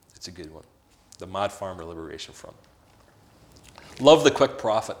it's a good one. The Mad Farmer Liberation Front. Love the quick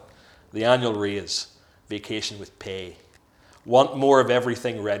profit, the annual raise, vacation with pay. Want more of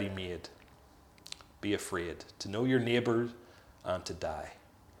everything ready-made. Be afraid to know your neighbor and to die.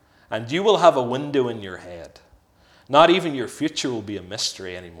 And you will have a window in your head. Not even your future will be a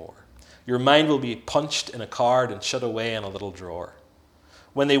mystery anymore. Your mind will be punched in a card and shut away in a little drawer.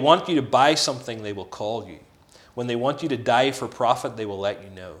 When they want you to buy something, they will call you. When they want you to die for profit, they will let you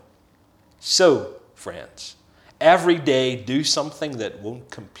know. So, friends, every day do something that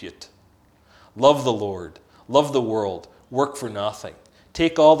won't compute. Love the Lord, love the world, work for nothing.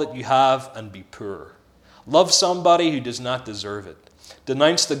 Take all that you have and be poor. Love somebody who does not deserve it.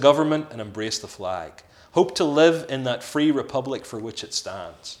 Denounce the government and embrace the flag. Hope to live in that free republic for which it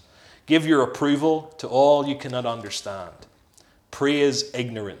stands. Give your approval to all you cannot understand. Praise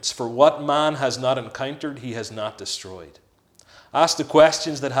ignorance, for what man has not encountered, he has not destroyed. Ask the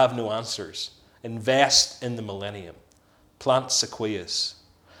questions that have no answers. Invest in the millennium. Plant sequoias.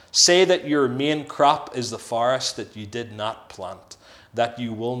 Say that your main crop is the forest that you did not plant, that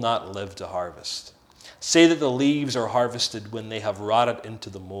you will not live to harvest. Say that the leaves are harvested when they have rotted into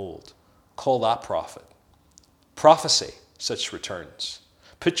the mold. Call that profit. Prophecy such returns.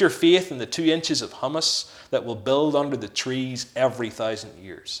 Put your faith in the 2 inches of humus that will build under the trees every 1,000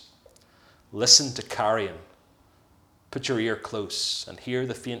 years. Listen to carrion. Put your ear close and hear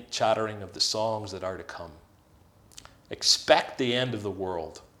the faint chattering of the songs that are to come. Expect the end of the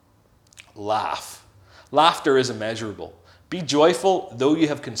world. Laugh. Laughter is immeasurable. Be joyful, though you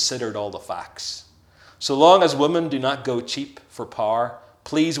have considered all the facts. So long as women do not go cheap for power,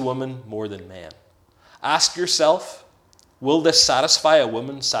 please women more than men. Ask yourself, will this satisfy a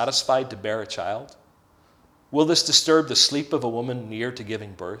woman satisfied to bear a child? Will this disturb the sleep of a woman near to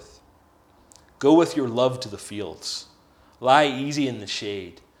giving birth? Go with your love to the fields. Lie easy in the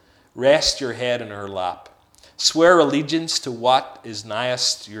shade. Rest your head in her lap. Swear allegiance to what is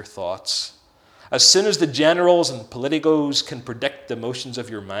nighest your thoughts. As soon as the generals and politicos can predict the motions of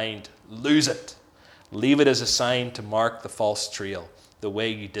your mind, lose it. Leave it as a sign to mark the false trail, the way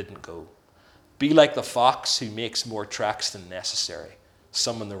you didn't go. Be like the fox who makes more tracks than necessary,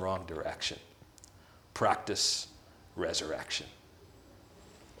 some in the wrong direction. Practice resurrection.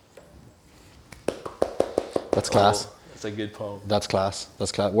 That's class. Oh, that's a good poem. That's class.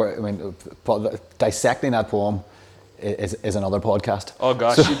 That's class. Dissecting that poem is another podcast. Oh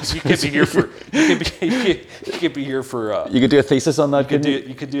gosh, so, you could be here for you could be here for. You could do a thesis on that.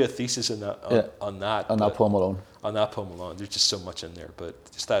 You could do a thesis on that on that poem alone. On that poem alone, there's just so much in there.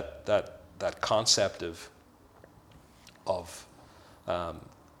 But just that concept of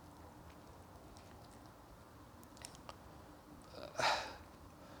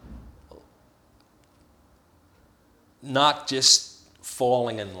not just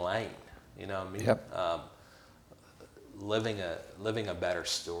falling in line, you know what I mean? Yep. Living a better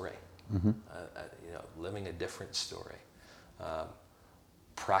story, mm-hmm. Living a different story,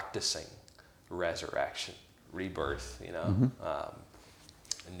 practicing resurrection, rebirth, mm-hmm. A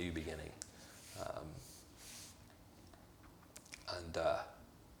new beginning, and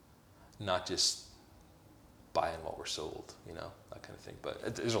not just buying what we're sold, that kind of thing.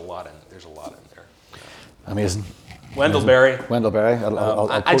 But there's a lot in there. Amazing. Wendell Berry. Wendell Berry. I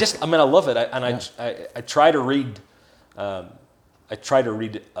love it. I try to read. I try to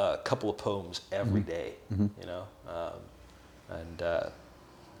read a couple of poems every day, mm-hmm. And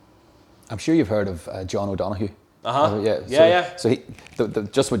I'm sure you've heard of John O'Donohue. Yeah. So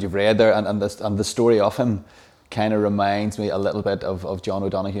just what you've read there, and the story of him, kind of reminds me a little bit of John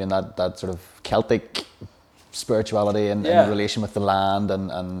O'Donohue and that sort of Celtic spirituality and relation with the land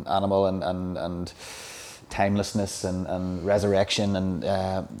and animal and timelessness and resurrection and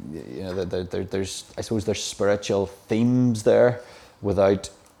there's I suppose there's spiritual themes there without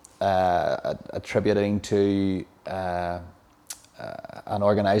attributing to an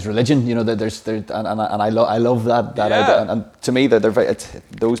organized religion. I love that idea. And to me they're very,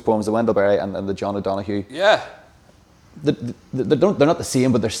 those poems, the Wendell Berry and the John O'Donohue. Yeah. They're not the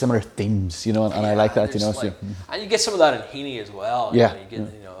same, but they're similar themes, and I like that, And you get some of that in Heaney as well. Yeah. You get,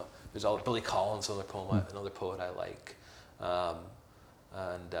 there's all Billy Collins, another poet I like,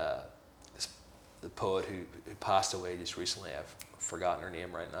 the poet who passed away just recently. I've forgotten her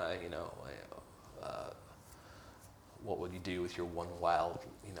name right now. What would you do with your one wild,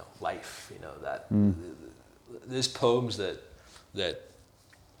 life? There's poems that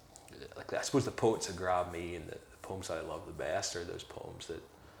like I suppose the poets that grab me and the poems that I love the best are those poems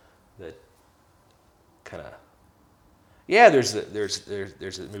that kind of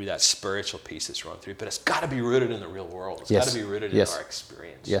there's maybe that spiritual piece that's run through, but it's got to be rooted in the real world. It's got to be rooted in our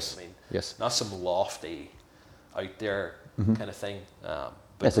experience. Yes. Not some lofty, out there mm-hmm. kind of thing.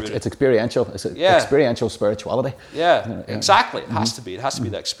 But it's experiential. It's experiential spirituality. Yeah, exactly. It mm-hmm. has to be. It has to be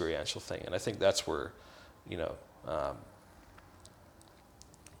that experiential thing, and I think that's where, in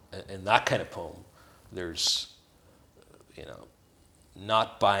that kind of poem, there's,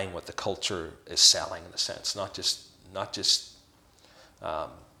 not buying what the culture is selling in a sense, not just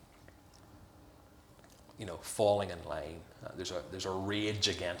falling in line. There's a rage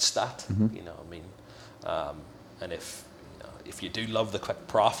against that. Mm-hmm. And if you do love the quick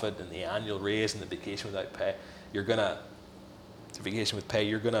profit and the annual raise and the vacation without pay, you're gonna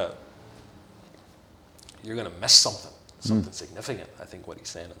miss something significant. I think what he's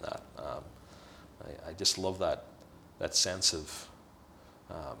saying in that. I just love that sense of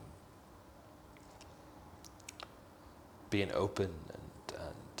being open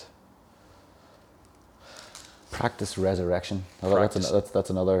and practice resurrection. That's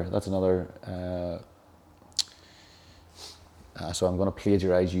another. So I'm going to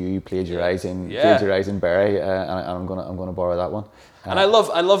plagiarize you, plagiarizing Barry, and I'm going to borrow that one. And I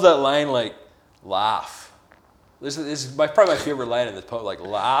love that line, like, laugh. This is probably my favorite line in the poem. Like,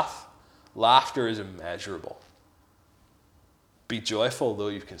 laughter is immeasurable. be joyful though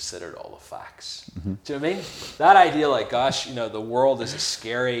you've considered all the facts. Do you know what I mean? That idea, like, gosh, the world is a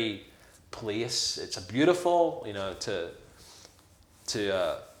scary place. It's a beautiful,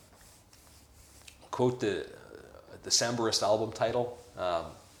 to quote the Decemberist album title,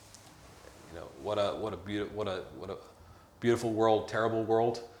 what a beautiful world, terrible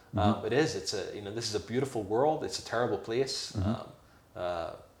world. It is. It's this is a beautiful world. It's a terrible place.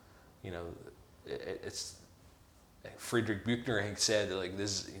 It's Friedrich Buechner, I think, said that, like,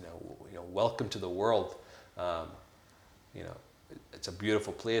 this is, welcome to the world. It's a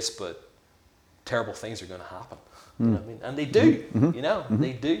beautiful place, but terrible things are going to happen. You know what I mean? And they do.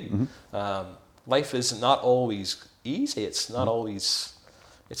 They do. Life is not always easy. It's not always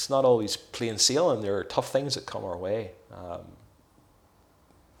plain sailing. There are tough things that come our way.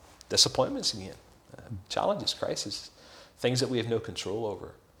 Disappointments again, challenges, crises, things that we have no control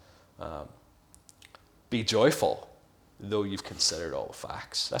over. Be joyful, though you've considered all the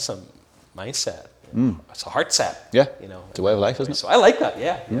facts. That's a mindset. It's a heart set. Yeah. It's a way of life, isn't it? So I like that.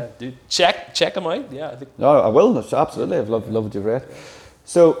 Yeah. Dude, check them out. Yeah. I think. No, I will. Absolutely. I've loved what you've read.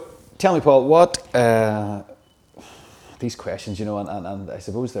 So tell me, Paul, what these questions, and I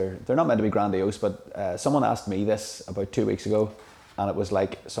suppose they're not meant to be grandiose, but someone asked me this about 2 weeks ago, and it was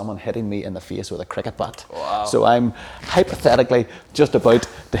like someone hitting me in the face with a cricket bat. Wow. So I'm hypothetically just about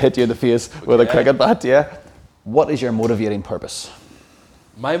to hit you in the face with a cricket bat. Yeah. What is your motivating purpose?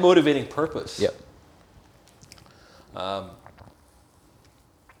 My motivating purpose? Yep.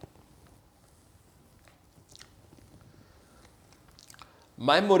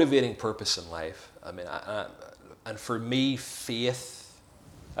 My motivating purpose in life, and for me, faith,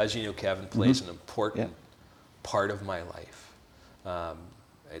 as you know, Kevin, plays an important part of my life.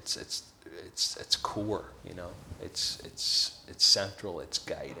 It's core, it's central, it's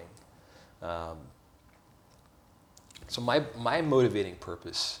guiding. So my motivating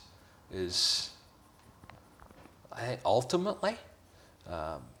purpose is, I think, ultimately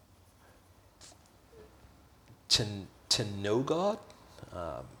to know God,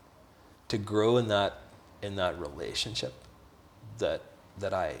 to grow in that relationship that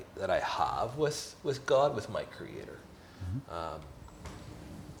I have with God, with my Creator,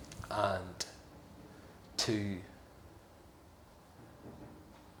 and to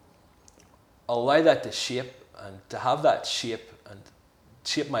allow that to shape and to have that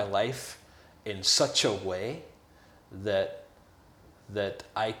shape my life in such a way that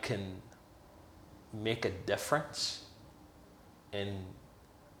I can make a difference in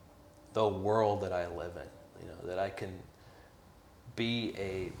the world that I live in. That I can be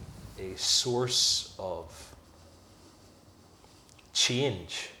a source of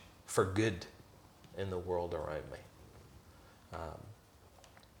change for good in the world around me.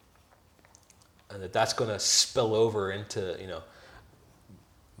 And that's going to spill over into,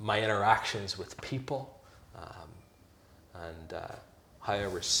 my interactions with people, and how I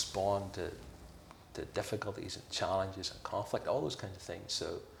respond to difficulties and challenges and conflict, all those kinds of things.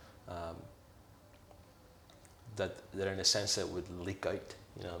 So that in a sense that would leak out,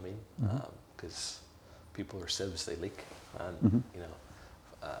 you know what I mean? Because people are sieves, they leak. And,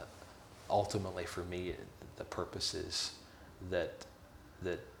 ultimately for me, the purpose is that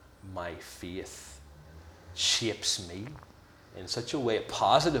my faith shapes me in such a way, a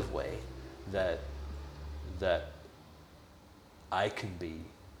positive way, that I can be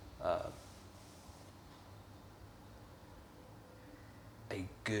a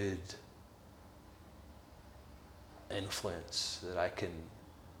good influence, that I can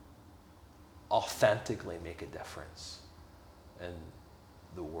authentically make a difference in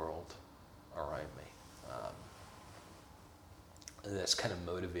the world around me. And that's kind of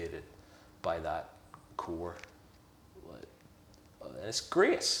motivated by that core. And it's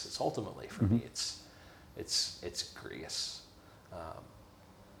grace. It's ultimately for me. It's grace.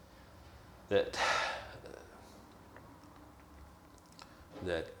 That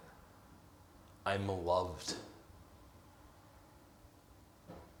I'm loved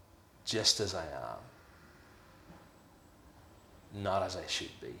just as I am, not as I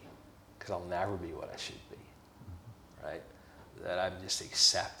should be, because I'll never be what I should be, right? That I'm just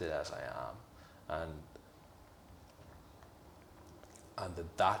accepted as I am, and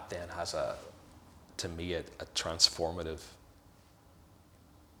that then has to me a transformative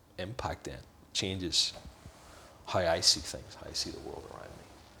impact. Then changes how I see things, how I see the world around me.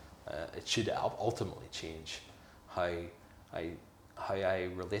 It should ultimately change how I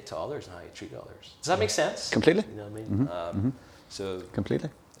relate to others and how I treat others. Does that make sense? Completely. You know what I mean? So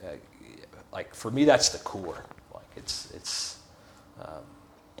completely. Like for me, that's the core. Like it's.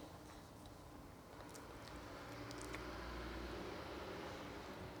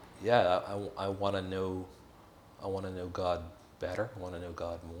 yeah, I want to know, God better. I want to know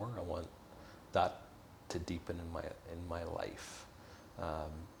God more. I want that to deepen in my life,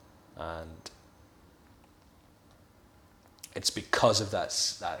 and it's because of that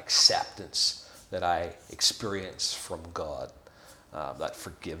acceptance that I experience from God, that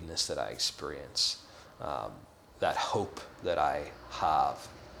forgiveness that I experience, that hope that I have,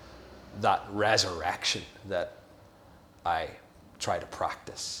 that resurrection that I try to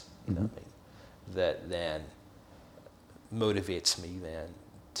practice. You know what I mean? That then motivates me then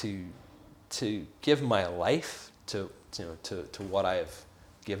to give my life to what I have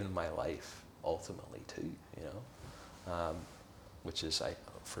given my life ultimately to. You know. Which is,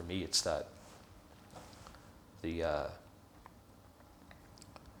 for me, it's that the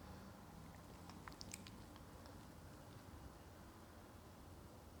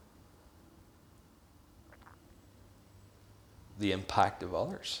impact of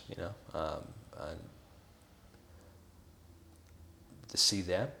others, you know, and to see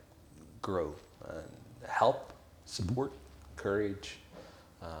them grow and help, support, encourage,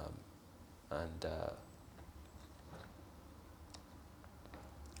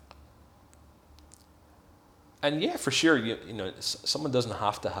 and yeah, for sure, you know, someone doesn't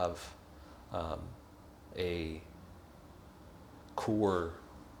have to have a core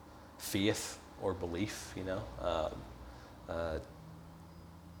faith or belief, you know,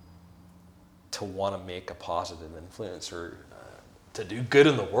 to want to make a positive influence or to do good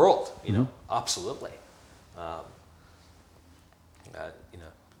in the world, you know, absolutely. You know,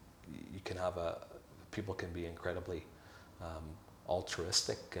 you can have people can be incredibly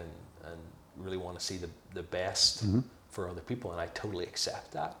altruistic and really want to see the best for other people, and I totally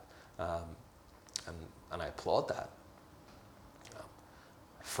accept that, and I applaud that.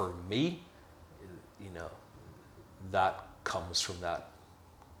 For me, you know, that comes from that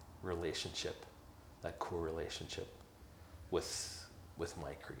relationship, that core relationship with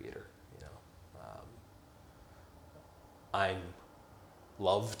my Creator. You know, I'm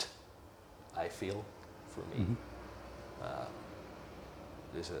loved. I feel, for me.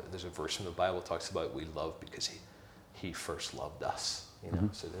 There's a verse in the Bible that talks about we love because he first loved us. You know,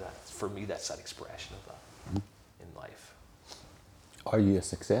 so that for me that's that expression of that in life. Are you a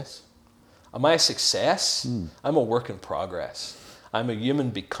success? Am I a success? I'm a work in progress. I'm a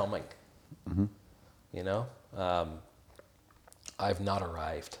human becoming. You know, I've not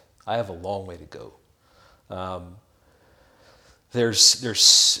arrived. I have a long way to go.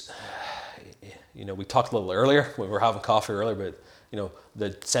 There's, you know, we talked a little earlier when we were having coffee earlier, but you know,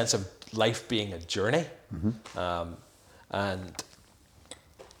 the sense of life being a journey, and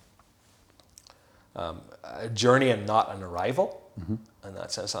a journey and not an arrival. In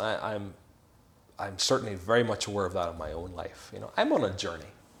that sense, I'm certainly very much aware of that in my own life. You know, I'm on a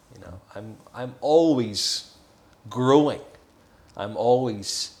journey. You know, I'm always growing. I'm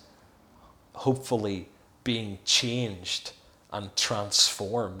always hopefully being changed and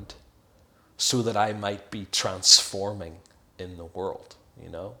transformed so that I might be transforming in the world, you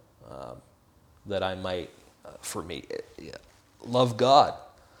know, that I might, for me, love God,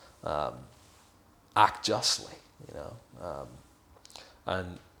 act justly, you know,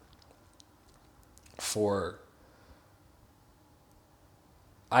 and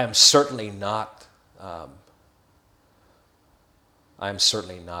I am certainly not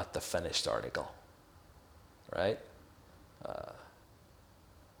the finished article, right?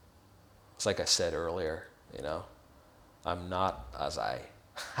 It's like I said earlier, you know, I'm not as I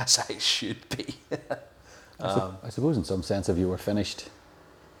should be. I suppose in some sense, if you were finished,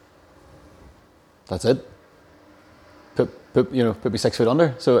 that's it. Put me 6 foot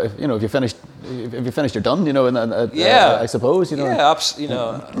under. So if you finished, you're done. You know, and yeah, I suppose, you know. Yeah, you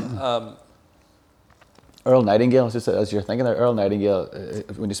know. Earl Nightingale, just as you're thinking there, Earl Nightingale.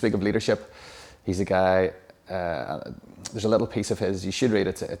 When you speak of leadership, he's a guy. There's a little piece of his you should read.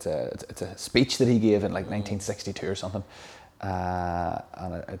 It's a speech that he gave in like 1962 or something,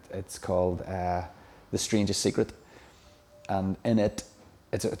 and it's called "The Strangest Secret," and in it,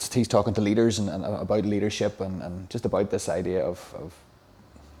 he's talking to leaders and about leadership and just about this idea of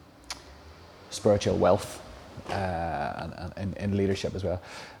spiritual wealth and in leadership as well.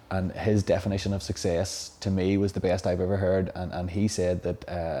 And his definition of success to me was the best I've ever heard, and he said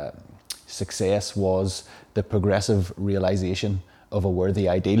that success was the progressive realization of a worthy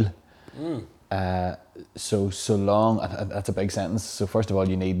ideal. So long, and that's a big sentence. So first of all,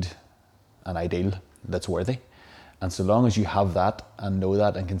 you need an ideal that's worthy. And so long as you have that and know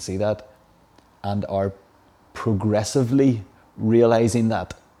that and can see that and are progressively realizing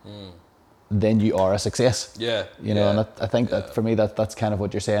that, then you are a success. Yeah. You know, and I think that for me, that's kind of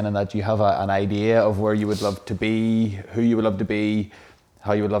what you're saying, and that you have an idea of where you would love to be, who you would love to be,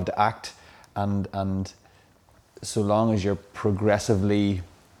 how you would love to act, and so long as you're progressively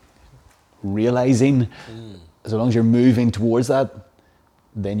realizing, so long as you're moving towards that,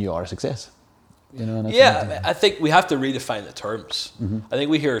 then you are a success. You know, and I think we have to redefine the terms. I think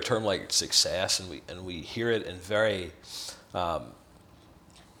we hear a term like success, and we hear it in very,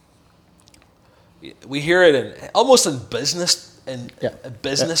 we hear it in almost in business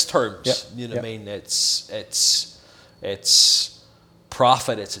terms. Yeah. You know what I mean? It's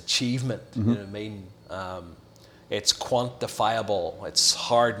profit, it's achievement. You know what I mean? It's quantifiable. It's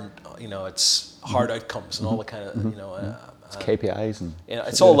hard. You know, it's hard outcomes and all the kind of you know. It's KPIs and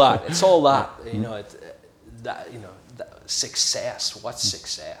it's all that. It's all that. You know, success. What's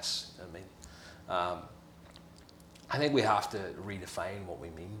success? I mean, I think we have to redefine what we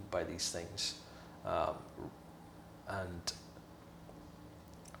mean by these things, and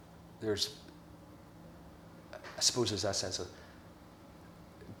I suppose there's that sense of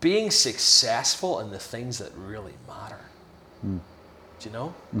being successful in the things that really matter. Do you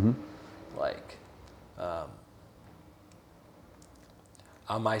know? Like.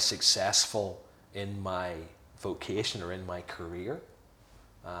 Am I successful in my vocation or in my career?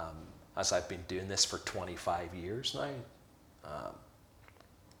 As I've been doing this for 25 years now,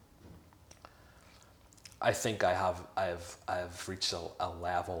 I think I've reached a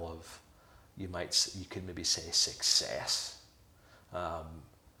level of you could maybe say success.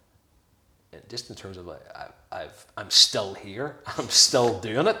 Just in terms of like I'm still here, I'm still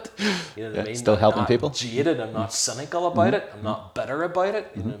doing it. You know what I mean? Still helping people. I'm not jaded. I'm not cynical about it. I'm not bitter about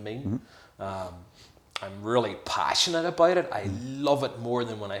it. You know what I mean? I'm really passionate about it. I love it more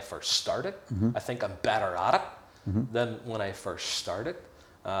than when I first started. I think I'm better at it than when I first started.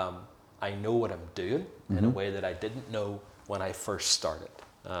 I know what I'm doing in a way that I didn't know when I first started.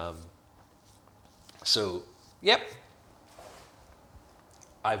 So, yep.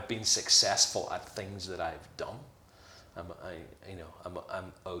 I've been successful at things that I've done. I'm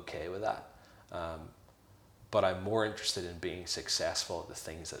okay with that. But I'm more interested in being successful at the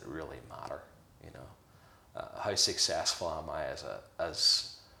things that really matter. You know, how successful am I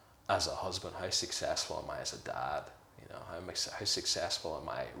as a husband? How successful am I as a dad? You know, how successful am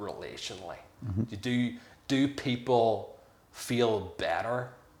I relationally? Do people feel better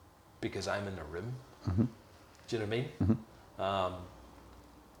because I'm in the room? Do you know what I mean?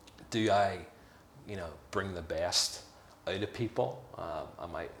 Do I, bring the best out of people?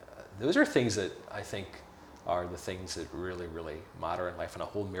 Those are things that I think are the things that really, really matter in life, and a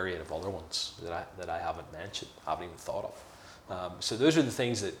whole myriad of other ones that I haven't mentioned, haven't even thought of. So those are the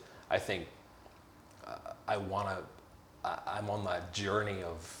things that I think I'm on that journey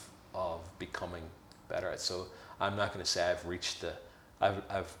of becoming better at. So I'm not going to say I've reached the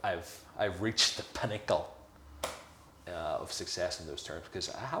pinnacle of success in those terms, because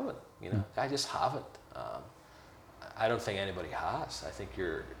I haven't. I just haven't. I don't think anybody has. I think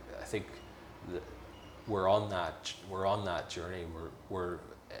we're on that journey. We're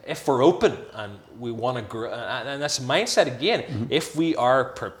if we're open and we want to grow, and that's mindset again. If we are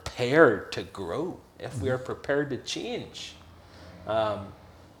prepared to grow, if we are prepared to change,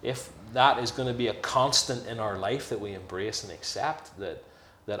 if that is going to be a constant in our life that we embrace and accept, that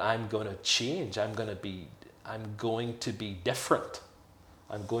I'm going to change. I'm going to be different.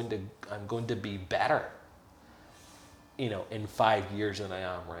 I'm going to be better. In 5 years than I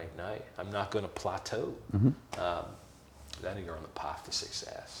am right now. I'm not going to plateau. Then you're on the path to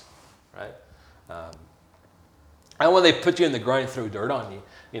success, right? And when they put you in the ground and throw dirt on you,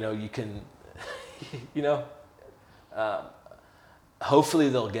 you can, hopefully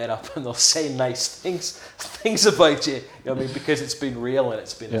they'll get up and they'll say nice things about you. Because it's been real and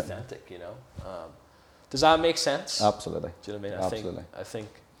it's been authentic. Does that make sense? Absolutely. Do you know what I mean? Absolutely. I think.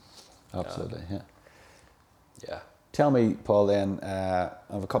 Absolutely. Yeah. Yeah. Tell me, Paul. Then I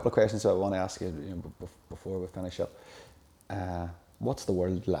have a couple of questions that I want to ask you, before we finish up. What's the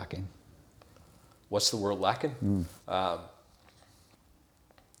world lacking? What's the world lacking?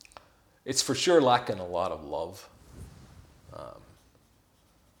 It's for sure lacking a lot of love.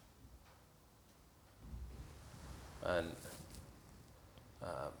 And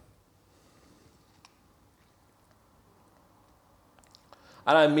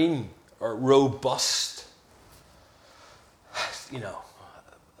I mean a robust,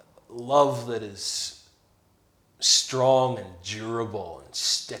 love that is strong and durable and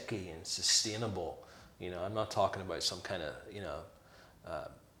sticky and sustainable. I'm not talking about some kind of,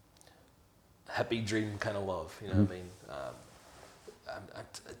 hippie dream kind of love. What I mean?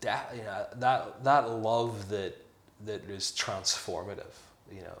 that love that is transformative,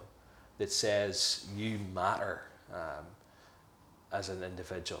 that says you matter as an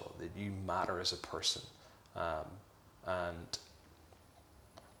individual, that you matter as a person, and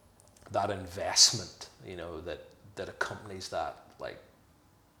that investment, that accompanies that, like,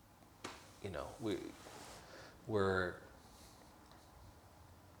 we're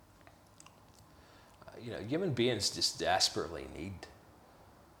human beings just desperately need.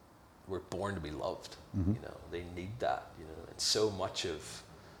 We're born to be loved. They need that. And so much of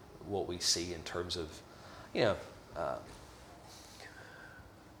what we see in terms of,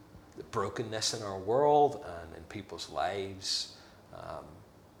 the brokenness in our world and in people's lives,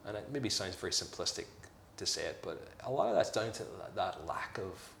 and it maybe sounds very simplistic to say it, but a lot of that's down to that lack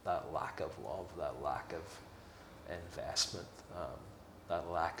of love, that lack of investment, that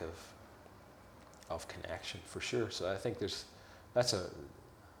lack of connection, for sure. So I think there's a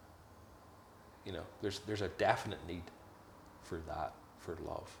definite need for that, for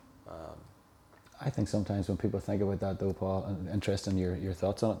love. I think sometimes when people think about that, though, Paul, and interested in your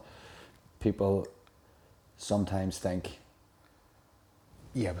thoughts on it, people sometimes think,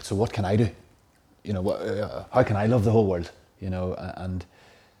 yeah, but so what can I do? How can I love the whole world? And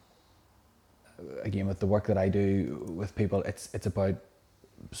again, with the work that I do with people, it's about,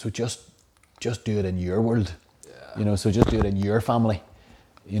 so just do it in your world. Yeah. So just do it in your family.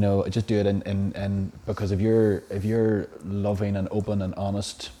 Just do it in because if you're loving and open and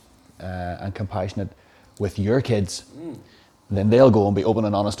honest and compassionate with your kids, then they'll go and be open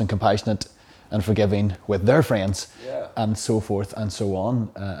and honest and compassionate and forgiving with their friends, and so forth and so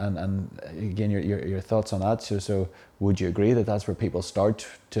on. And again, your thoughts on that. So would you agree that that's where people start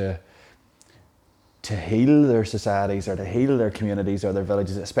to heal their societies, or to heal their communities or their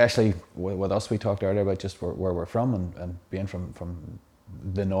villages, especially with us? We talked earlier about just where we're from, and being from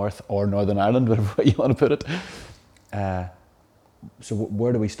the north or Northern Ireland, whatever way you want to put it. So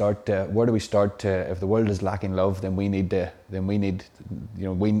where do we start? If the world is lacking love, then we need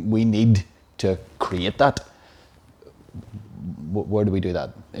to create that. Where do we do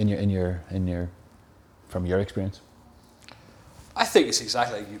that from your experience? I think it's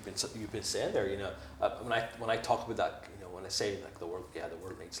exactly like you've been saying there. When I talk about that, when I say like the world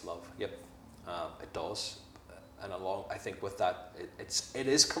needs love. Yep, it does. And I think with that, it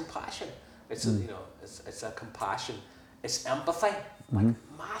is compassion. It's it's a compassion. It's empathy, like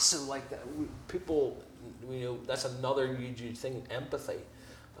massive, like that. People, that's another huge thing. Empathy,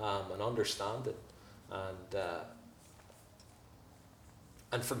 and understanding,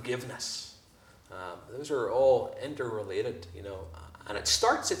 and forgiveness. Those are all interrelated, and it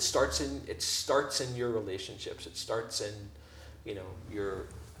starts in your relationships. It starts in, your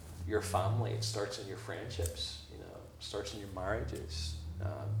family. It starts in your friendships. It starts in your marriages.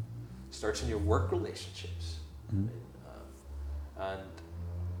 Starts in your work relationships. And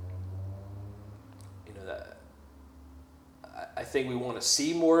that I think we want to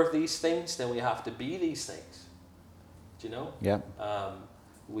see more of these things, then we have to be these things. Do you know? Yeah.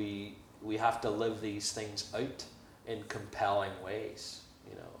 We have to live these things out in compelling ways,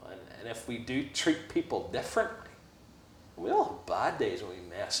 and if we do treat people differently, we all have bad days when we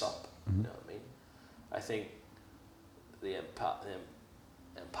mess up. You know what I mean? I think the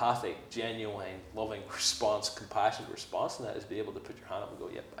empathic, genuine, loving response, compassionate response to that is be able to put your hand up and go,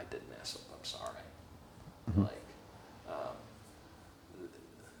 yep, I did mess up, I'm sorry.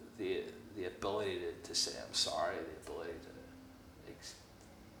 The ability to say I'm sorry, the ability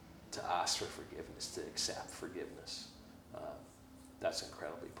to ask for forgiveness, to accept forgiveness, that's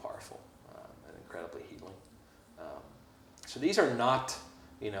incredibly powerful and incredibly healing. So these are not,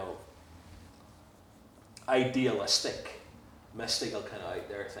 idealistic, mystical kind of out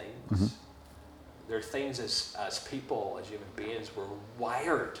there things. They're things as people, as human beings, we're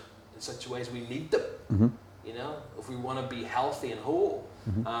wired in such ways we need them. If we want to be healthy and whole,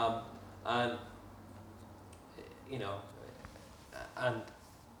 and and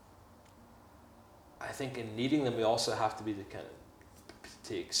I think in needing them, we also have to be the kind of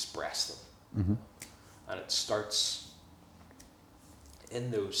to express them, and it starts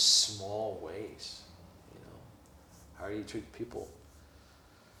in those small ways. How do you treat people?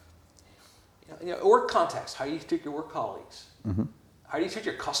 Work context. How do you treat your work colleagues? How do you treat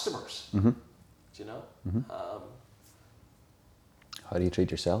your customers? Do you know? How do you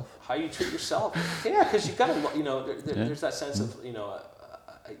treat yourself? How you treat yourself? Yeah, because you've got to, there's that sense of,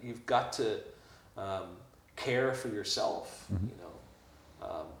 you've got to care for yourself.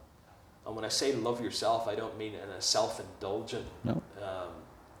 And when I say love yourself, I don't mean in a self-indulgent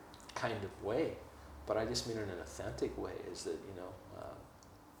kind of way, but I just mean in an authentic way. Is that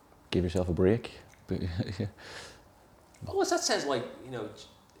give yourself a break. Almost that says like,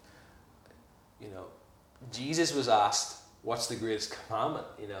 Jesus was asked, what's the greatest commandment?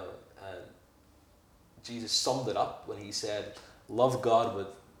 And Jesus summed it up when he said, love God with,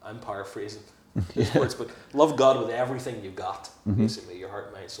 I'm paraphrasing his words, but love God with everything you've got, basically, your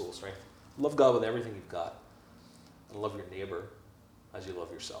heart, mind, soul, strength. Love God with everything you've got, and love your neighbor as you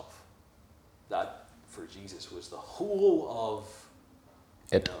love yourself. That, for Jesus, was the whole of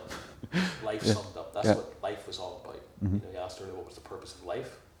life summed up. That's what life was all about. You asked earlier, what was the purpose of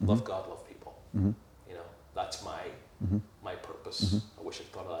life? Love God, love people. That's my purpose. I wish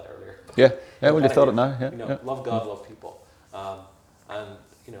I'd thought of that earlier. Well, you've thought it now. Love God, love people, and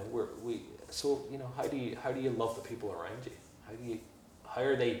how do you love the people around you? How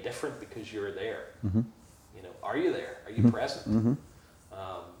are they different because you're there? Are you there? Are you present?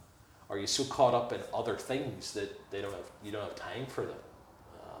 Are you so caught up in other things that you don't have time for them?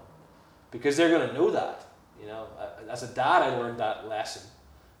 Because they're going to know that. As a dad, I learned that lesson.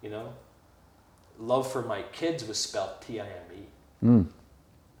 Love for my kids was spelled Time.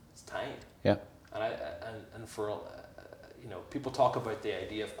 It's time. Yeah. And for people talk about the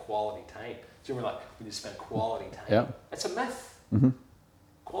idea of quality time. So we're like, we just spend quality time. Yeah. It's a myth.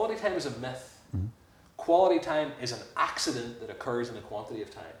 Quality time is a myth. Quality time is an accident that occurs in a quantity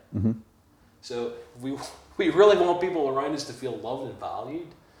of time. So we really want people around us to feel loved and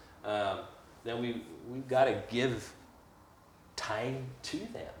valued. Then we've got to give time to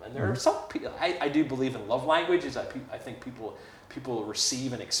them. And there are some people, I do believe in love languages. I think people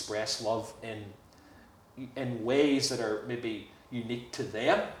receive and express love in ways that are maybe unique to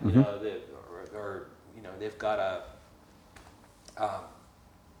them. They've got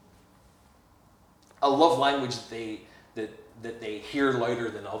a love language that they hear louder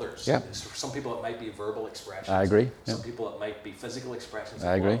than others. Yeah. For some people it might be verbal expressions. I agree. Some people it might be physical expressions.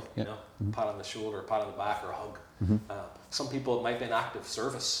 I agree. Pat on the shoulder, a pat on the back, or a hug. Some people it might be an act of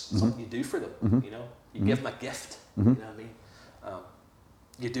service, something you do for them. You give them a gift. You know what I mean?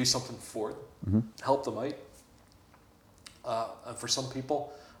 You do something for them, help them out. And for some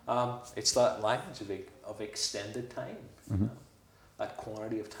people, it's that language of extended time. That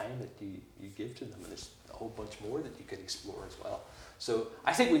quantity of time that you give to them, and there's a whole bunch more that you could explore as well. So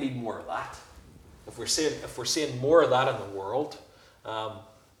I think we need more of that. If we're seeing more of that in the world,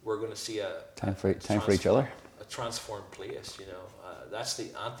 we're going to see a time for each other. A transformed place. That's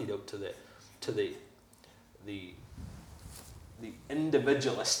the antidote to the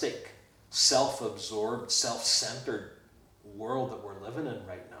individualistic, self-absorbed, self-centered world that we're living in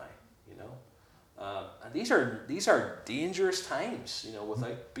right now. And these are dangerous times,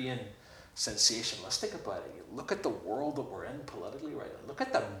 without being sensationalistic about it. You look at the world that we're in politically right now. Look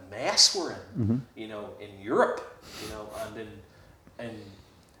at the mess we're in, in Europe, and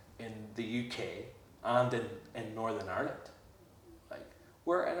in the UK and in Northern Ireland. Like,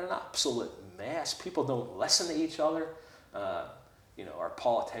 we're in an absolute mess. People don't listen to each other. Our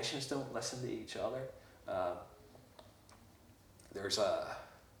politicians don't listen to each other. There's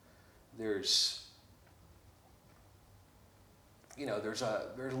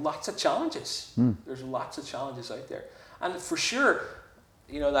lots of challenges. There's lots of challenges out there, and for sure,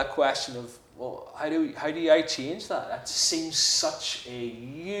 that question of, well, how do I change that? That seems such a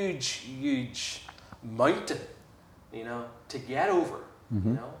huge mountain, to get over,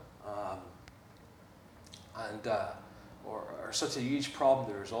 or such a huge problem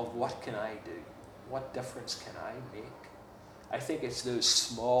to resolve. What can I do? What difference can I make? I think it's those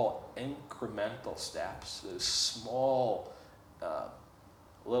small incremental steps, those small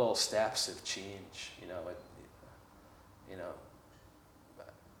little steps of change.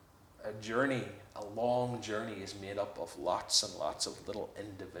 A long journey is made up of lots and lots of little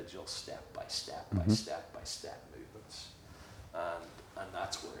individual step by step movements, and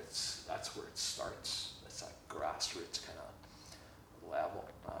that's where it starts. It's that grassroots kind of level.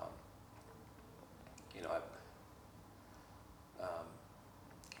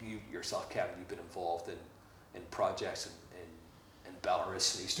 You yourself, Kevin, you've been involved in projects in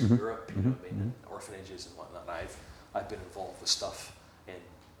Belarus and Eastern Europe, in orphanages and whatnot. I've been involved with stuff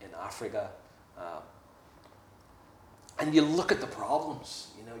in Africa, and you look at the problems.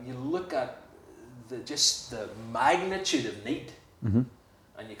 You look at the magnitude of need, and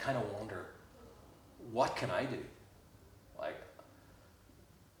you kind of wonder, what can I do? Like,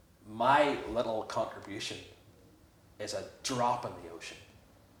 my little contribution is a drop in the ocean.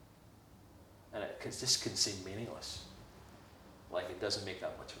 And this can seem meaningless. Like, it doesn't make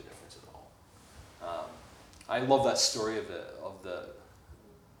that much of a difference at all. I love that story of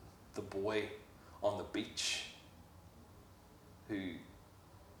the boy on the beach who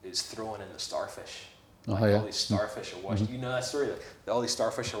is throwing in the starfish. Oh, Like yeah. all these starfish are washed. You know that story? Like all these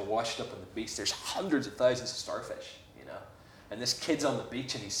starfish are washed up on the beach. There's hundreds of thousands of starfish, you know. And this kid's on the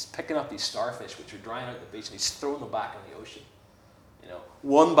beach and he's picking up these starfish which are drying out on the beach and he's throwing them back in the ocean. You know,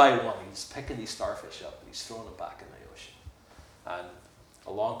 one by one, he's picking these starfish up and he's throwing them back in the ocean. And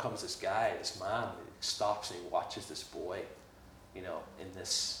along comes this guy, this man, who stops and he watches this boy, you know, in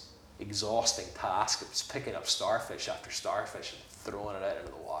this exhausting task of just picking up starfish after starfish and throwing it out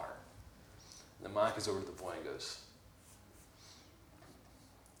into the water. And the man goes over to the boy and goes,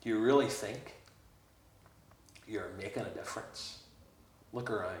 "Do you really think you're making a difference? Look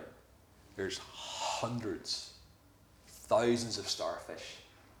around. There's hundreds, thousands of starfish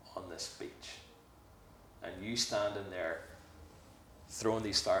on this beach. And you standing there throwing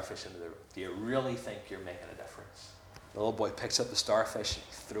these starfish into the river. Do you really think you're making a difference?" The little boy picks up the starfish and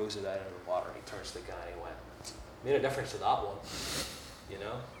he throws it out into the water and he turns to the guy and he went, "Made a difference to that one," you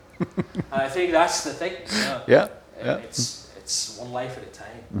know? And I think that's the thing, you know? Yeah. It's one life at a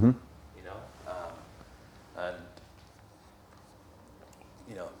time, you know? And,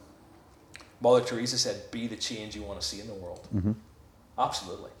 you know, Mother Teresa said, "Be the change you want to see in the world."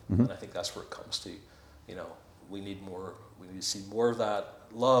 Absolutely. And I think that's where it comes to, you know, we need to see more of that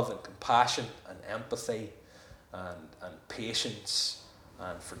love and compassion and empathy and patience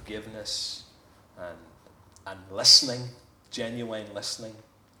and forgiveness and listening, genuine listening.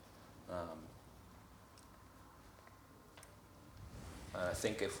 And I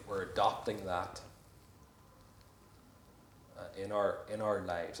think if we're adopting that in our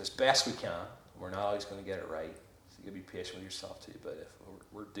lives as best we can, we're not always going to get it right. So you got to be patient with yourself too. But if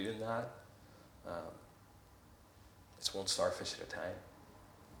we're doing that, it's one starfish at a time,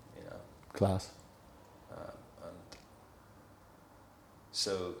 you know. Class. And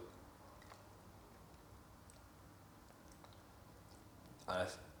so,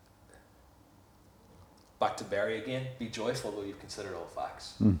 back to Barry again. Be joyful though you've considered all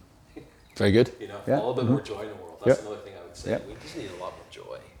facts. Very good. You know, Yeah. a little bit more joy in the world. That's Yep. another thing I would say. Yep. We just need a lot more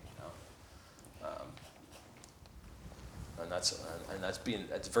joy. You know? And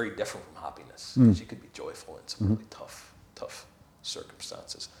that's very different from happiness, because you could be joyful in some really tough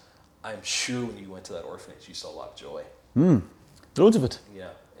circumstances. I'm sure when you went to that orphanage, you saw a lot of joy. Loads of it.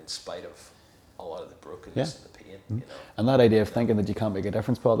 Yeah, in spite of a lot of the brokenness and the pain. You know. And that idea of thinking that you can't make a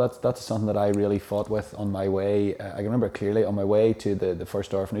difference, Paul, that's something that I really fought with on my way. I can remember clearly on my way to the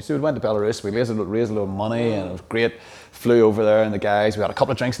first orphanage. So we went to Belarus, we raised a lot of money, and it was great. Flew over there, and the guys, we had a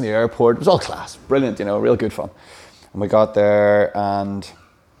couple of drinks in the airport. It was all class, brilliant, you know, real good fun. And we got there, and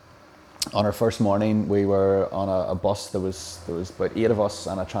on our first morning, we were on a bus. There was about 8 of us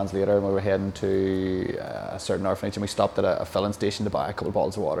and a translator, and we were heading to a certain orphanage, and we stopped at a filling station to buy a couple of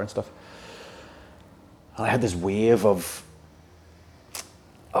bottles of water and stuff. And I had this wave of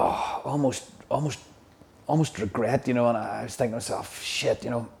almost regret, you know, and I was thinking to myself, shit, you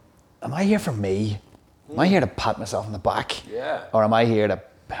know, am I here for me? Am I here to pat myself on the back? Yeah. Or am I here to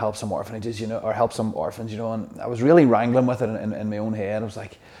help some orphanages, you know, or help some orphans, you know? And I was really wrangling with it in my own head. I was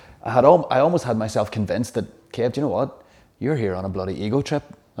like, I almost had myself convinced that, Kev, do you know what? You're here on a bloody ego trip.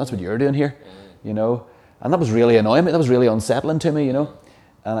 That's what you're doing here, you know? And that was really annoying me. That was really unsettling to me, you know?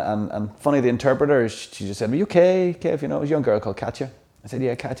 And funny, the interpreter, she just said, "Are you okay, Kev?" You know, it was a young girl called Katya. I said,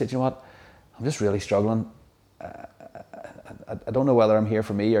 "Yeah, Katya, do you know what? I'm just really struggling. I don't know whether I'm here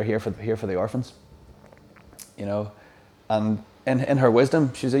for me or here for the orphans." You know? And in her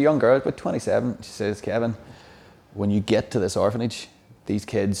wisdom, she's a young girl, about 27, she says, "Kevin, when you get to this orphanage, these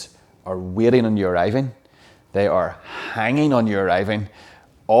kids are waiting on you arriving. They are hanging on you arriving.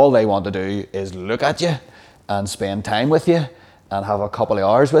 All they want to do is look at you and spend time with you and have a couple of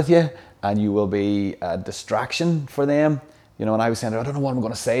hours with you, and you will be a distraction for them." You know, and I was saying, "I don't know what I'm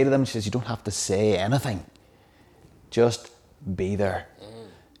going to say to them." She says, "You don't have to say anything. Just be there."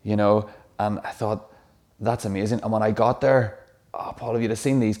 You know, and I thought, that's amazing. And when I got there, Paul, if you'd have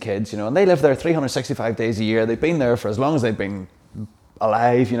seen these kids, you know, and they live there 365 days a year. They've been there for as long as they've been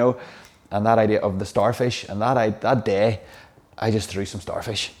alive, you know. And that idea of the starfish, and that day, I just threw some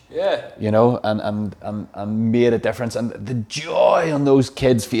starfish. Yeah. You know, and made a difference. And the joy on those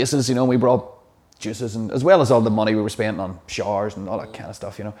kids' faces, you know, we brought juices, and as well as all the money we were spending on showers and all that kind of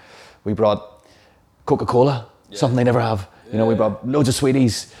stuff, you know. We brought Coca-Cola, something they never have. You know, we brought loads of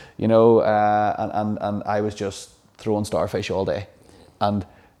sweeties, you know, and I was just throwing starfish all day. And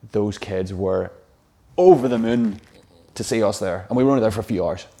those kids were over the moon to see us there. And we were only there for a few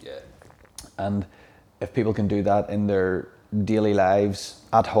hours. Yeah. And if people can do that in their daily lives,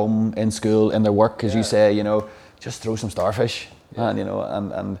 at home, in school, in their work, as you say, you know, just throw some starfish, and you know,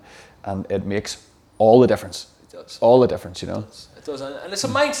 and it makes all the difference. It does. all the difference, you know. It does, and it's a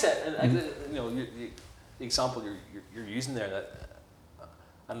mindset. And you know, the example you're using there, that,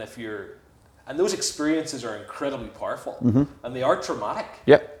 and if you're, and those experiences are incredibly powerful, and they are traumatic.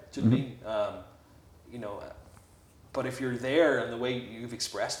 Yeah. Do you know what I mean? You know, but if you're there, and the way you've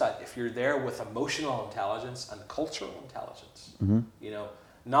expressed that, if you're there with emotional intelligence and cultural intelligence, you know,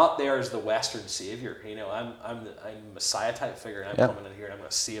 not there as the Western savior. You know, I'm a Messiah type figure, and I'm coming in here and I'm going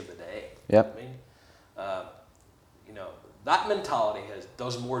to save the day. Yeah. You know what I mean? You know, that mentality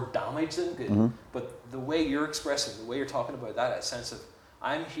does more damage than good. But the way you're expressing, the way you're talking about that, a sense of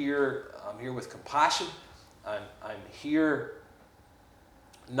I'm here with compassion, and I'm here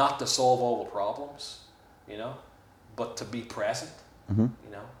not to solve all the problems, you know, but to be present, you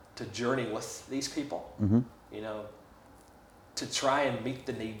know, to journey with these people, you know, to try and meet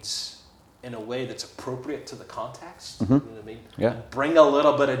the needs in a way that's appropriate to the context, you know what I mean? Yeah. And bring a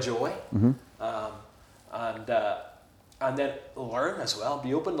little bit of joy, and then learn as well.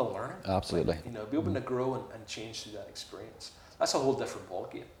 Be open to learning. Absolutely. You know, be open to grow and change through that experience. That's a whole different ball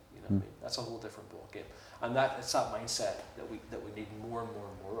game. You know what I mean? That's a whole different ball game, and it's that mindset that we need more and more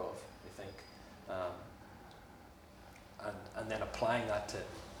and more of. I think, and then applying that to,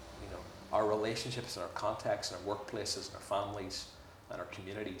 you know, our relationships and our contexts and our workplaces and our families and our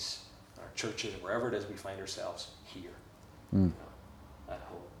communities and our churches and wherever it is we find ourselves here, you know, at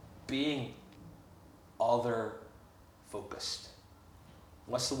home, being other focused.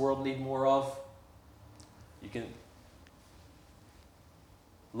 What's the world need more of? You can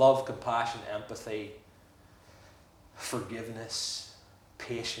love, compassion, empathy, forgiveness,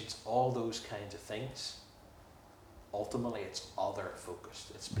 patience, all those kinds of things. Ultimately, it's other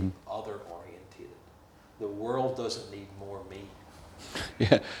focused. It's being other orientated. The world doesn't need more me. Yeah.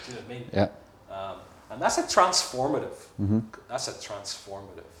 Do you know what I mean? Yeah. And that's a transformative. That's a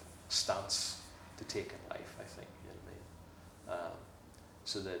transformative stance to take in life, I think. You know what I mean?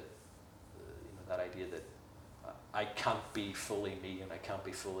 So that you know, that idea that I can't be fully me, and I can't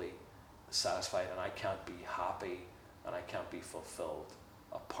be fully satisfied, and I can't be happy, and I can't be fulfilled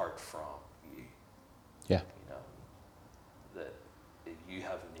apart from you. Yeah. You know, that you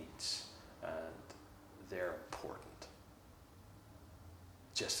have needs, and they're important,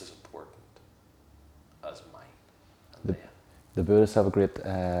 just as important as mine. And The Buddhists have a great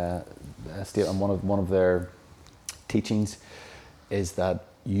statement. One of their teachings is that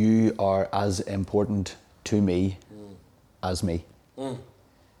you are as important to me as me.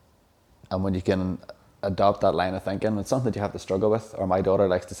 And when you can adopt that line of thinking, it's something that you have to struggle with. Or my daughter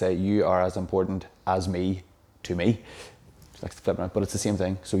likes to say, you are as important as me to me. She likes to flip it out, but it's the same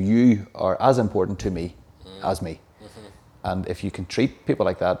thing. So you are as important to me as me. And if you can treat people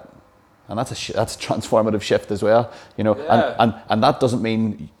like that, and that's a transformative shift as well, you know. Yeah. And that doesn't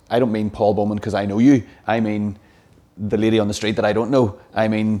mean, I don't mean Paul Bowman because I know you. I mean the lady on the street that I don't know. I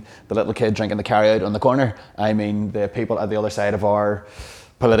mean the little kid drinking the carry out on the corner. I mean the people at the other side of our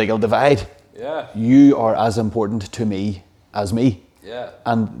political divide. Yeah. You are as important to me as me. Yeah.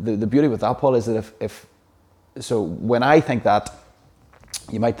 And the beauty with that, Paul, is that if so when I think that,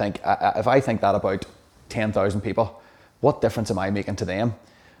 you might think, if I think that about 10,000 people, what difference am I making to them?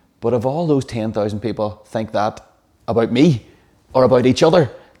 But if all those 10,000 people think that about me or about each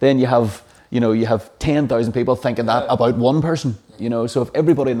other, then you have 10,000 people thinking that about one person. You know, so if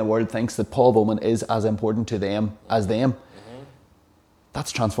everybody in the world thinks that Paul Bowman is as important to them as them,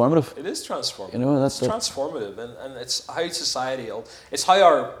 that's transformative. It is transformative. You know, it's transformative, and it's how society, it's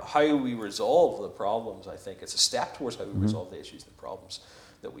how we resolve the problems. I think it's a step towards how we resolve the issues and problems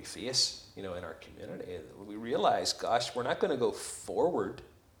that we face, you know, in our community. We realize, gosh, we're not going to go forward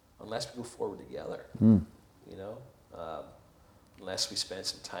unless we go forward together. You know, unless we spend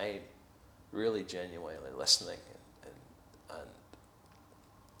some time really genuinely listening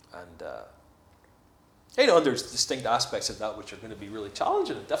and you know, there's distinct aspects of that which are going to be really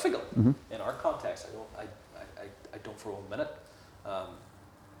challenging and difficult in our context. I don't for 1 minute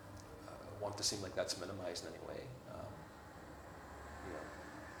want to seem like that's minimized in any way. You know,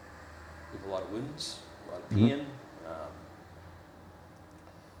 we have a lot of wounds, a lot of pain,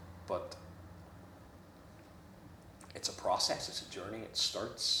 but it's a process, it's a journey. It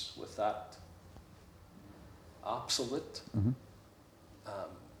starts with that absolute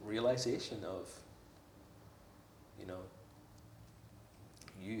realization of, you know,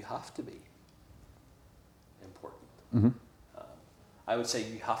 you have to be important. I would say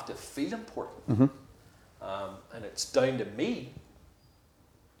you have to feel important. And it's down to me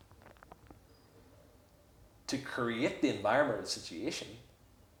to create the environment or the situation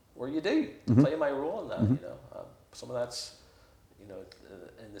where you do, to play my role in that, you know. Some of that's, you know,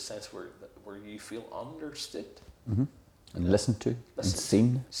 in the sense where you feel understood, And listened to and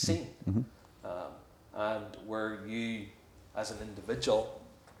seen. And where you, as an individual,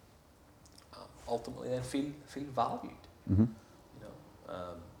 ultimately then feel valued. You know,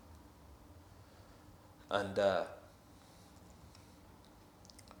 and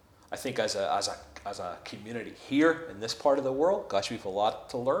I think as a community here in this part of the world, gosh, we've a lot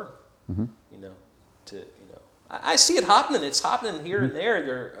to learn. You know, I see it happening. It's happening here and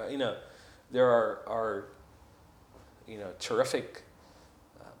there. There are terrific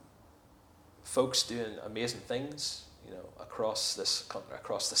folks doing amazing things. You know, across the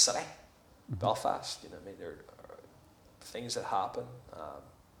city, Belfast. You know, I mean, there are things that happen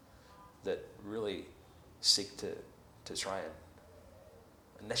that really seek to try and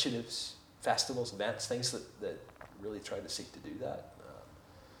initiatives, festivals, events, things that really try to seek to do that.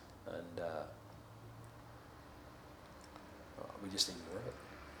 We just ignore it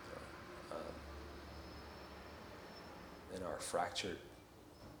in our fractured,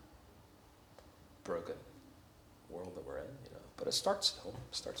 broken world that we're in. You know, but it starts at home.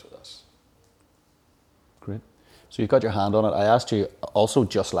 It starts with us. Great. So you've got your hand on it. I asked you also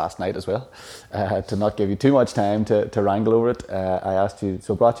just last night as well, to not give you too much time to wrangle over it. I asked you,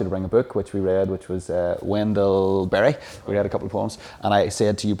 so brought you to bring a book, which we read, which was Wendell Berry. We read a couple of poems. And I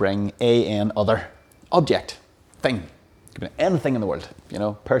said to you, bring an other object, thing. It could be anything in the world, you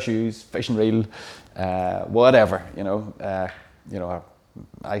know, pair of shoes, fishing reel, whatever, you know.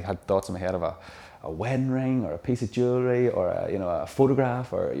 I had thoughts in my head of a wedding ring or a piece of jewellery or a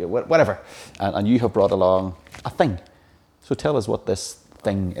photograph or whatever. And you have brought along a thing. So tell us what this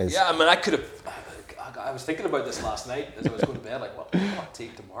thing is. Yeah, I mean, I was thinking about this last night as I was going to bed, like, what will I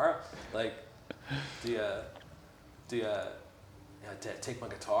take tomorrow? Like, do you take my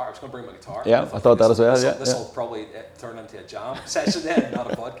guitar? I was going to bring my guitar. Yeah, I thought that as well. This will probably turn into a jam session then,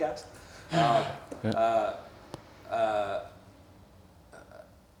 not a podcast.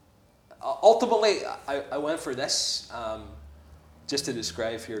 Ultimately, I went for this, just to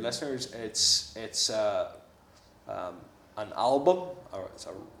describe for your listeners. It's an album, or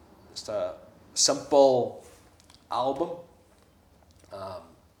it's a simple album,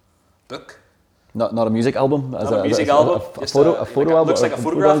 book. Not a music album. Not a music album. A photo album. Looks like a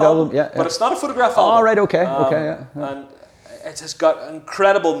photograph album. Yeah. But it's not a photograph album. Oh, right. Okay. Yeah. And it has got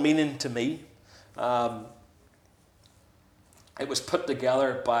incredible meaning to me. It was put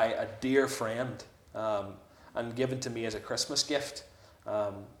together by a dear friend and given to me as a Christmas gift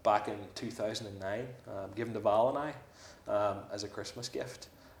back in 2009, given to Val and I as a Christmas gift.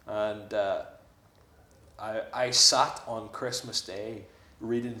 And I sat on Christmas Day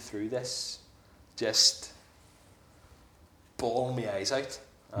reading through this, just bawling my eyes out,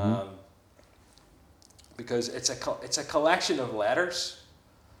 because it's a collection of letters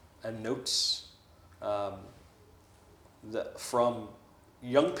and notes that from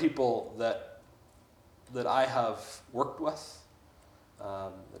young people that I have worked with,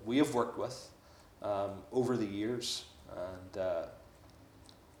 that we have worked with over the years, and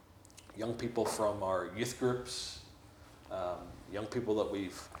young people from our youth groups, young people that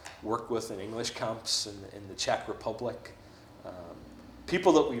we've worked with in English camps in the Czech Republic,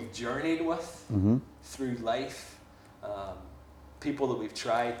 people that we've journeyed with through life, people that we've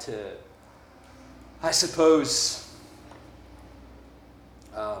tried to, I suppose,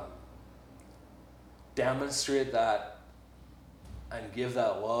 demonstrate that and give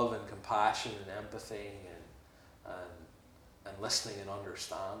that love and compassion and empathy and listening and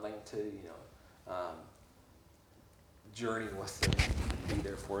understanding to, journey with them, be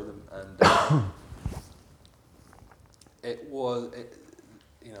there for them. And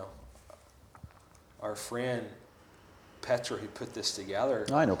our friend Petra, who put this together.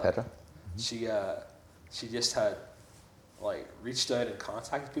 I know Petra. She just had reached out and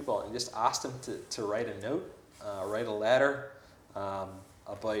contacted people and just asked them to write a note, write a letter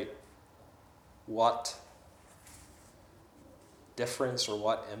about what difference or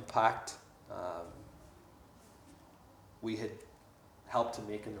what impact we had helped to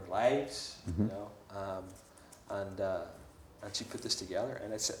make in their lives, and she put this together,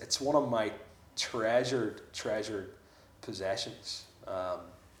 and it's one of my treasured possessions,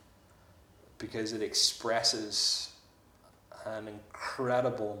 because it expresses an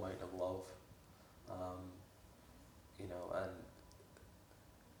incredible amount of love,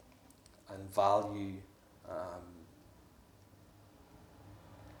 and value,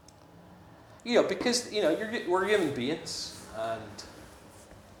 because we're human beings, and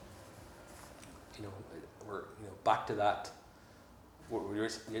we're back to that. We're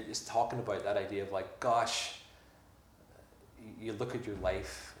just talking about that idea of gosh, you look at your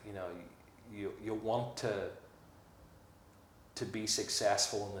life, you want to to be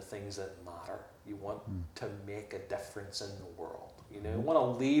successful in the things that matter. You want to make a difference in the world. You know, you want to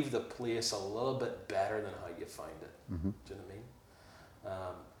leave the place a little bit better than how you find it. Do you know what I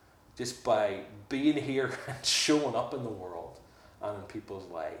mean? Just by being here and showing up in the world and in people's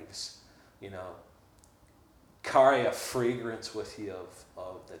lives, you know, carry a fragrance with you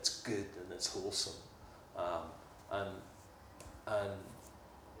of that's good and that's wholesome, and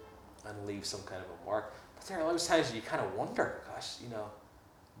leave some kind of a mark. But there are those times you kind of wonder, gosh, you know,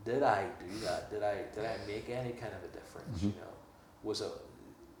 did I do that? Did I make any kind of a difference? You know, was it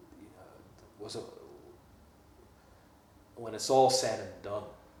when it's all said and done,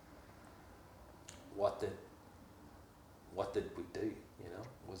 what did we do? You know,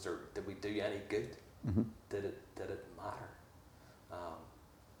 did we do any good? Did it matter?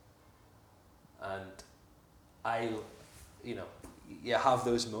 And you know, you have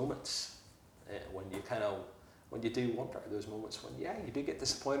those moments when you do wonder, those moments when you do get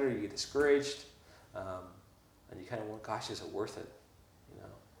disappointed or you get discouraged, and you kind of wonder, gosh, is it worth it? You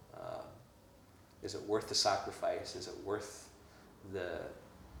know, is it worth the sacrifice? Is it worth the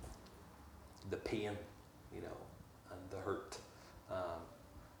pain? You know, and the hurt?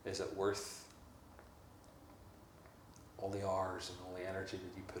 Is it worth all the hours and all the energy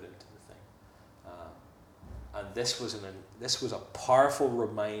that you put into the thing? And this was a powerful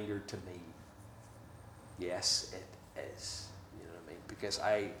reminder to me. Yes, it is. You know what I mean? Because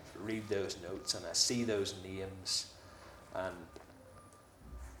I read those notes and I see those names, and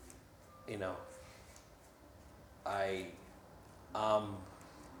you know, I am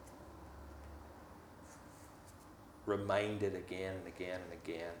reminded again and again and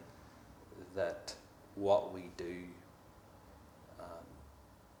again that what we do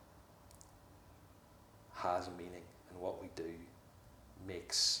has meaning, and what we do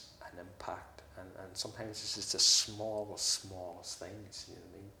makes an impact, and sometimes it's just the smallest things, you know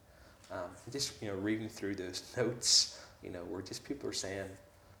what I mean? Just, you know, reading through those notes, you know, where just people are saying,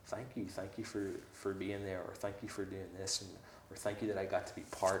 thank you for being there, or thank you for doing this, or thank you that I got to be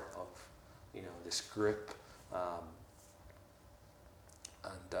part of, you know, this group,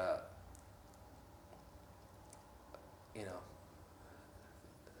 you know,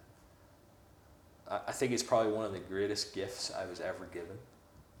 I think it's probably one of the greatest gifts I was ever given,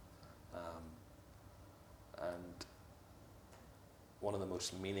 and one of the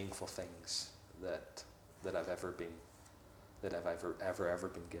most meaningful things that I've ever been given,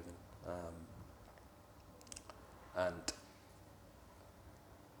 and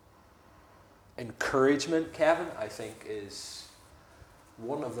encouragement, Kevin, I think is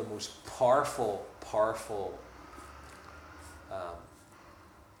one of the most powerful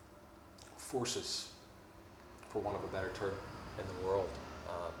forces, for want of a better term, in the world.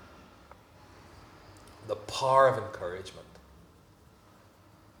 The power of encouragement.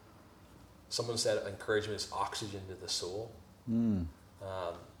 Someone said encouragement is oxygen to the soul. And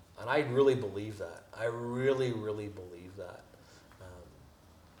I really believe that. I really believe that.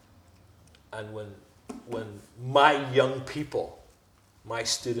 And when my young people, my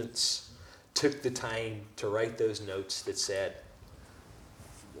students, took the time to write those notes that said,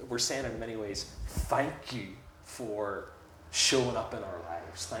 we're saying in many ways, thank you for showing up in our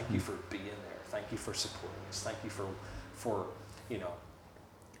lives. Thank you for being there. Thank you for supporting us. Thank you for you know,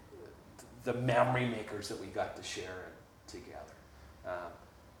 the memory makers that we got to share together.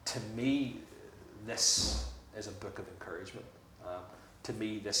 To me, this is a book of encouragement. To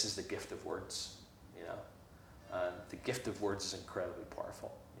me, this is the gift of words. You know, the gift of words is incredibly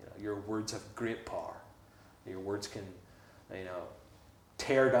powerful. You know, your words have great power. Your words can, you know,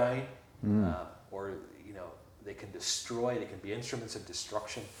 tear down, or you know, they can destroy. They can be instruments of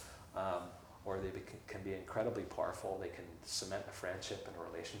destruction, or they can be incredibly powerful. They can cement a friendship and a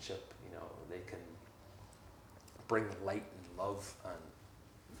relationship. You know, they can bring light and love and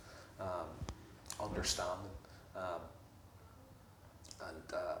understanding,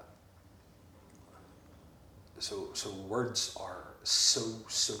 so words are so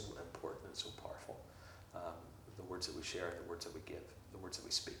important and so powerful. The words that we share, the words that we give, the words that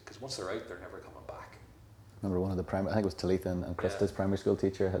we speak. Because once they're out, they're never coming back. Remember one of the I think it was Talitha and Krista's primary school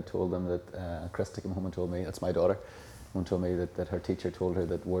teacher had told them that, Krista came home and told me, that's my daughter, and told me that her teacher told her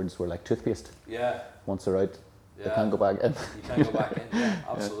that words were like toothpaste. Yeah. Once they're out, they can't go back in. You can't go back in, yeah,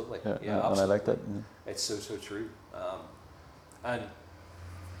 absolutely. Yeah, absolutely. And I like that. Yeah. It's so true. And,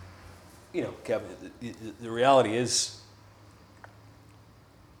 you know, Kevin, the reality is,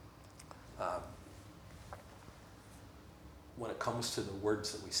 when it comes to the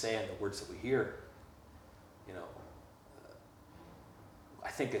words that we say and the words that we hear, you know, I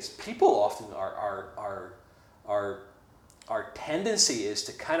think as people often are our tendency is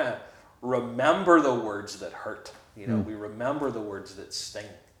to kind of remember the words that hurt. You know, we remember the words that sting.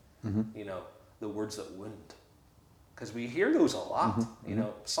 You know, the words that wound, because we hear those a lot. You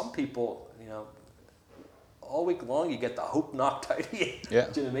know, some people, you know, all week long you get the hope knocked out of you. Yeah.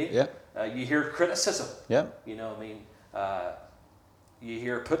 Do you know what I mean? Yeah. You hear criticism. Yeah. You know what I mean? You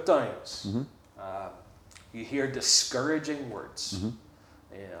hear put downs. You hear discouraging words.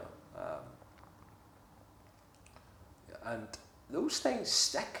 You know, and those things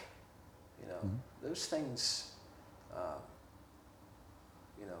stick. You know, those things.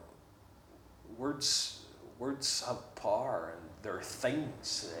 You know, words have power, and they're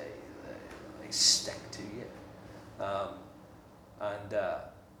things. They stick to you.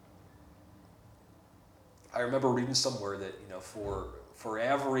 I remember reading somewhere that, you know, for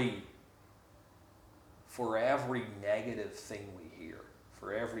every negative thing we hear,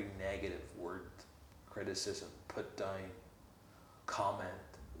 for every negative word, criticism, put down, comment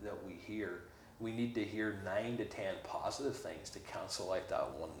that we hear, we need to hear 9 to 10 positive things to cancel out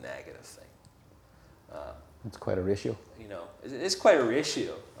that one negative thing. It's quite a ratio. You know, it's quite a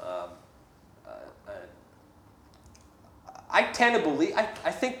ratio. I tend to believe,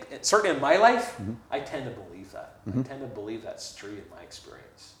 I think, certainly in my life, I tend to believe that. I tend to believe that's true in my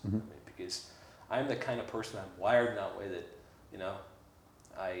experience. I mean, because I'm the kind of person, I'm wired in that way that, you know,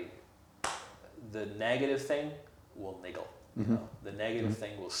 the negative thing will niggle. You know, the negative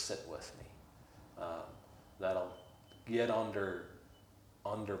thing will sit with me. That'll get under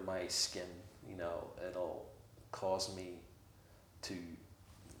my skin. You know, it'll cause me to,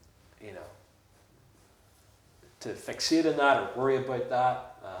 you know, to fixate on that or worry about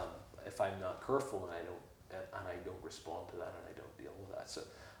that if I'm not careful and I don't respond to that and I don't deal with that. So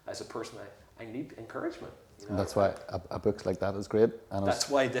as a person, I need encouragement. You know, that's why a book like that is great. And that's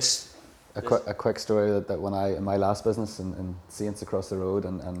why this. A quick story that when in my last business in Saints across the road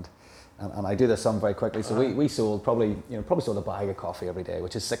and I do this very quickly. So we sold probably sold a bag of coffee every day,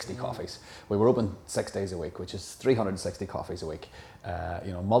 which is 60 coffees. We were open 6 days a week, which is 360 coffees a week.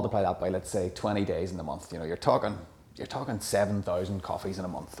 You know, multiply that by, let's say, 20 days in the month. You know, you're talking 7,000 coffees in a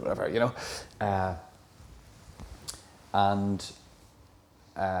month, whatever. You know, and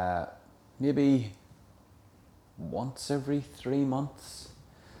maybe once every 3 months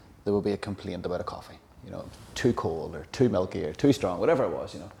there will be a complaint about a coffee. You know, too cold or too milky or too strong, whatever it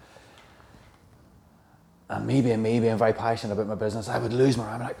was. You know. And me being very passionate about my business, I would lose my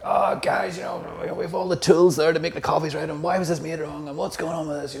mind. I'm like, oh, guys, you know, we have all the tools there to make the coffees right, and why was this made wrong, and what's going on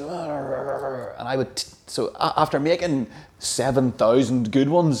with this, you know? And I would, so after making 7,000 good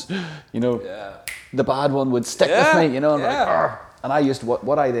ones, you know, the bad one would stick with me, you know, and like, and I used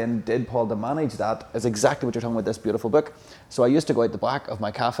what I then did, Paul, to manage that is exactly what you're talking about, this beautiful book. So I used to go out the back of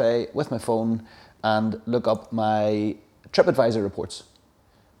my cafe with my phone and look up my TripAdvisor reports.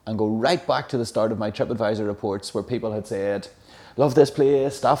 And go right back to the start of my TripAdvisor reports where people had said, love this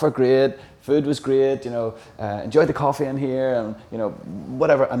place, staff are great, food was great, you know, enjoyed the coffee in here, and, you know,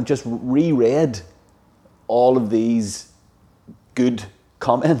 whatever, and just reread all of these good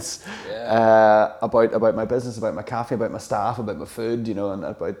comments about my business, about my cafe, about my staff, about my food, you know, and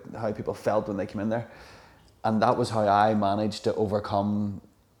about how people felt when they came in there. And that was how I managed to overcome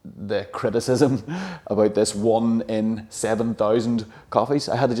the criticism about this 1 in 7,000 coffees.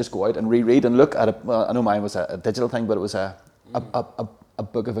 I had to just go out and reread and look at it. Well, I know mine was a digital thing, but it was a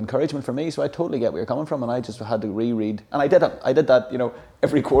book of encouragement for me. So I totally get where you're coming from, and I just had to reread. And I did it. I did that, you know,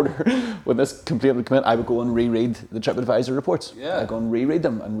 every quarter when this complaint would come in. I would go and reread the TripAdvisor reports. I'd go and reread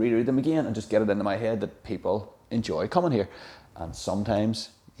them again, and just get it into my head that people enjoy coming here. And sometimes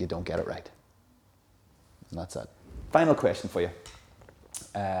you don't get it right. And that's it. Final question for you.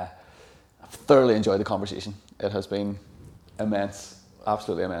 I've thoroughly enjoyed the conversation. It has been immense,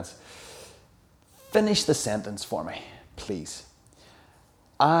 absolutely immense. Finish the sentence for me, please.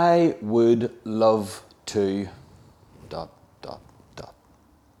 I would love to... ...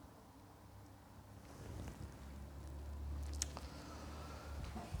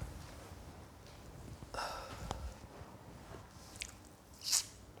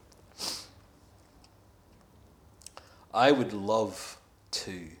 I would love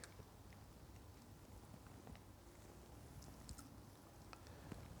to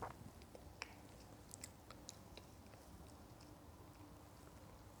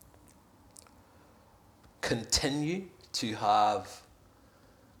continue to have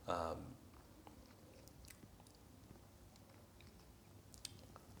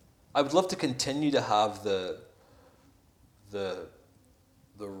I would love to continue to have the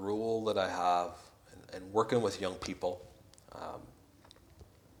role that I have in working with young people,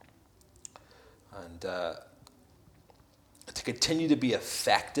 and to continue to be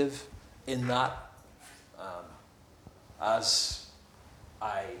effective in that as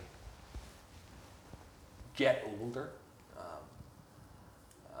I get older,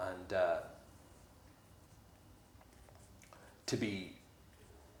 and to be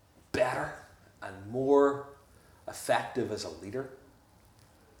better and more effective as a leader,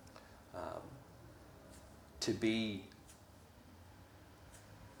 to be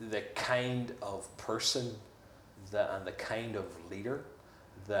the kind of person and the kind of leader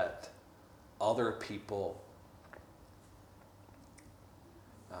that other people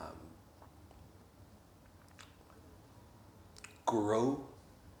grow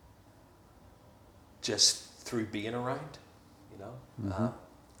just through being around,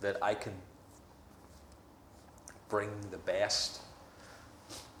 that I can bring the best,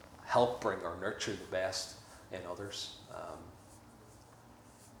 help bring or nurture the best in others,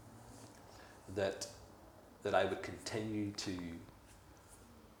 that I would continue to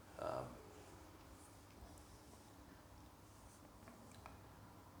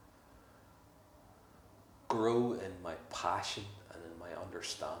grow in my passion and in my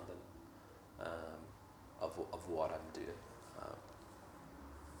understanding of what I'm doing.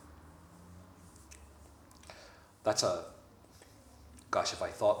 If I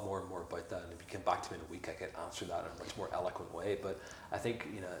thought more and more about that, and if you came back to me in a week, I could answer that in a much more eloquent way. But I think,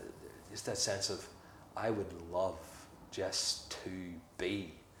 just that sense of, I would love just to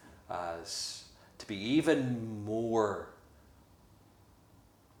be even more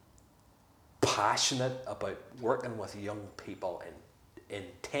passionate about working with young people in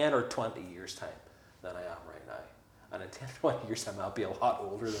 10 or 20 years' time than I am right now. And in 10 or 20 years' time, I'll be a lot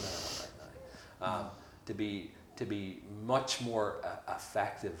older than I am right now. To be much more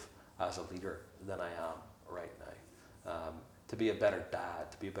effective as a leader than I am right now. To be a better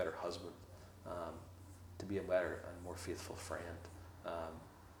dad, to be a better husband, to be a better and more faithful friend.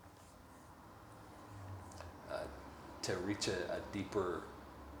 To reach a deeper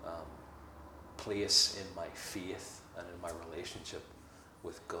place in my faith and in my relationship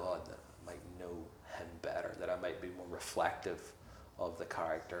with God, that I might know Him better, that I might be more reflective of the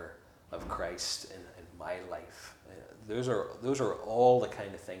character of Christ in my life. Those are all the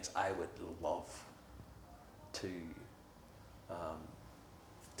kind of things I would love to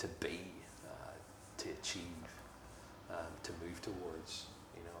be, to achieve, to move towards,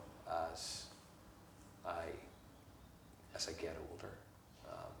 as I get older.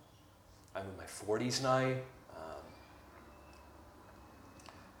 I'm in my 40s now,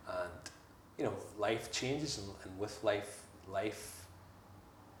 and life changes, and with life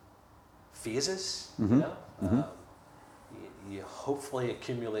phases. You hopefully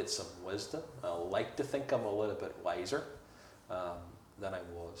accumulate some wisdom. I like to think I'm a little bit wiser than I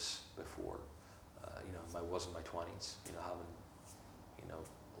was before. I was in my 20s. Having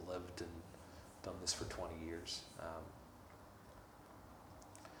lived and done this for 20 years.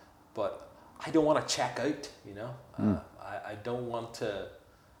 But I don't want to check out. I don't want to.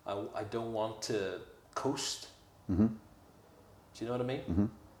 I don't want to coast. Mm-hmm. Do you know what I mean? Mm-hmm.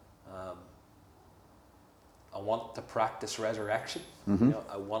 I want to practice resurrection. Mm-hmm.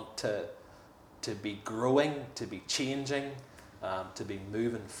 I want to be growing, to be changing, to be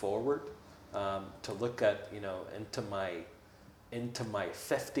moving forward, to look at into my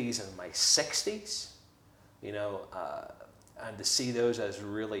 50s and my 60s, and to see those as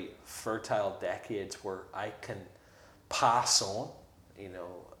really fertile decades where I can pass on,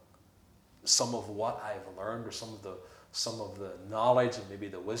 some of what I've learned, or some of the knowledge and maybe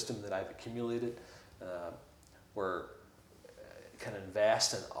the wisdom that I've accumulated, where I can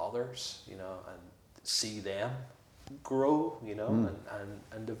invest in others, and see them grow,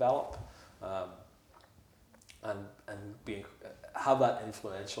 and develop, and have that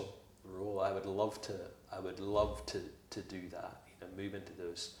influential role. I would love to do that. Move into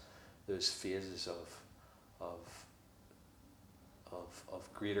those phases of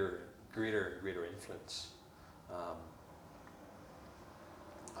greater influence,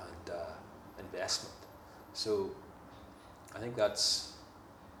 and investment. So I think that's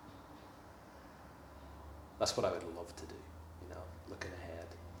what I would love to do. Looking ahead.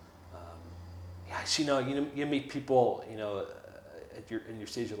 You meet people, in your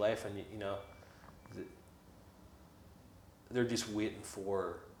stage of life, and they're just waiting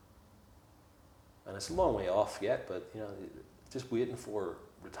for, and it's a long way off yet, but just waiting for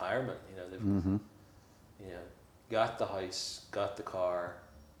retirement. They've Mm-hmm. Got the house, got the car,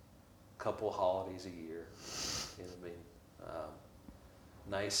 couple of holidays a year. You know what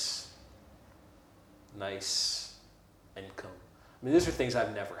I mean? Nice income. I mean, these are things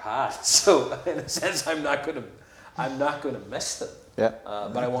I've never had. So in a sense, I'm not going I'm not going to miss them. Yeah.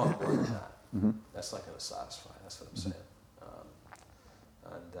 But I want more than that. That's not going to satisfy. That's what I'm saying.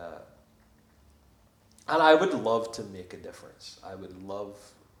 And I would love to make a difference. I would love,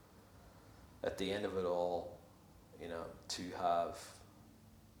 at the end of it all, to have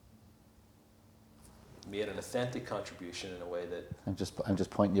made an authentic contribution in a way that... I'm just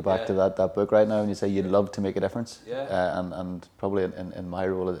pointing you back to that book right now, and you say you'd love to make a difference. Yeah. And probably in my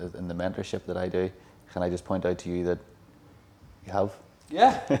role in the mentorship that I do, can I just point out to you that you have?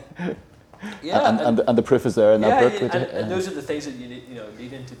 Yeah. Yeah. And the proof is there in that book. And those are the things that you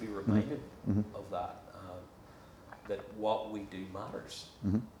need to be reminded of that. That what we do matters.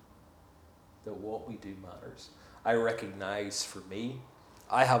 That what we do matters. I recognize, for me,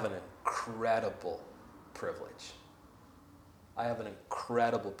 I have an incredible privilege. I have an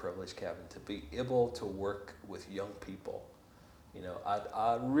incredible privilege, Kevin, to be able to work with young people, at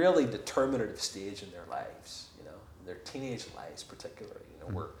a really determinative stage in their lives, their teenage lives particularly,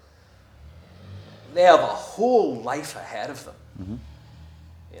 where they have a whole life ahead of them,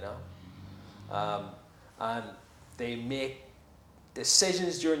 and they make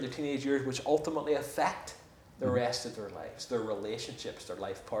decisions during their teenage years which ultimately affect the rest of their lives, their relationships, their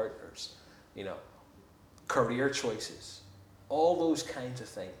life partners, career choices, all those kinds of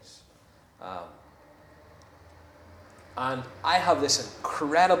things. And I have this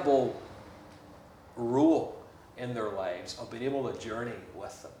incredible role in their lives of being able to journey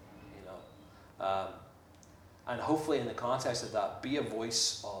with them, and hopefully in the context of that, be a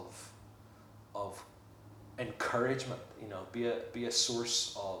voice of encouragement, be a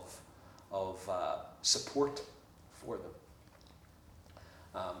source of support for them,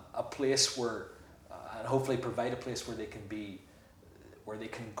 a place where, and hopefully provide a place where they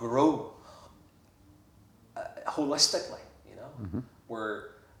can grow holistically, where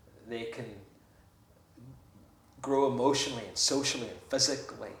they can grow emotionally and socially and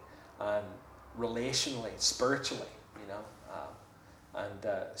physically and relationally and spiritually, and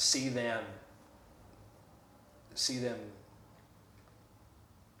see them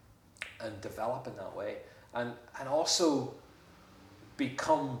and develop in that way, and also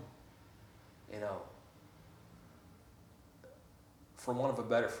become, for want of a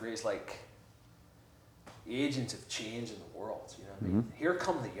better phrase, like agents of change in the world. Here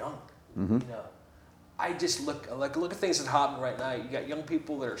come the young. I just look at things that happen right now. You got young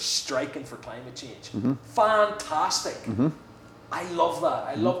people that are striking for climate change. Fantastic. I love that.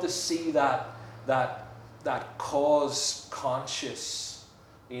 I love to see that cause conscious,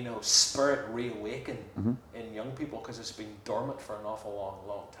 spirit reawaken in young people, because it's been dormant for an awful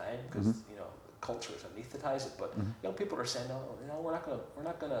long time, because culture has anesthetized it. But young people are saying, no, we're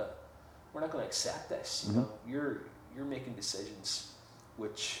not gonna accept this. You're making decisions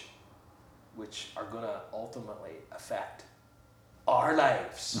which are going to ultimately affect our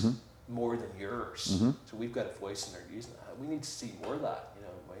lives more than yours. So we've got a voice in their using that. We need to see more of that,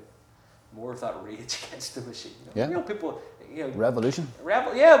 more of that rage against the machine. People, revolution.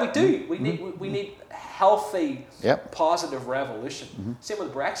 Yeah, we do. We need healthy, positive revolution. Same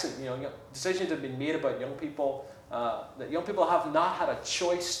with Brexit. Decisions have been made about young people that young people have not had a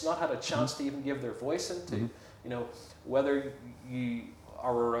choice, not had a chance to even give their voice into. Whether you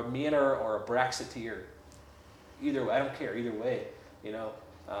are a Remainer or a Brexiteer, either way, I don't care. Either way,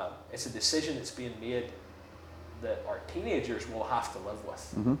 it's a decision that's being made that our teenagers will have to live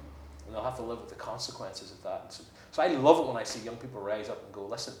with, and they'll have to live with the consequences of that. So I love it when I see young people rise up and go,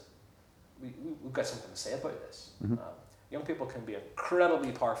 listen, we've got something to say about this. Young people can be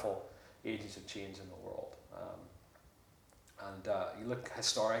incredibly powerful agents of change in the world, and you look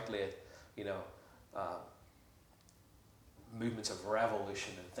historically at movements of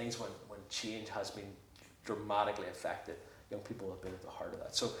revolution and things when change has been dramatically affected. Young people have been at the heart of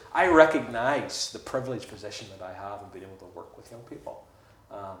that. So I recognize the privileged position that I have in being able to work with young people,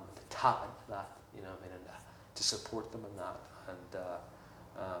 to tap into that, and to support them in that.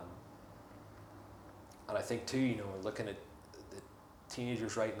 And I think too, we're looking at the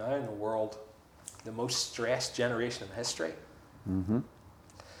teenagers right now in the world, the most stressed generation in history.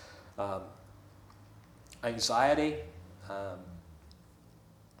 Anxiety,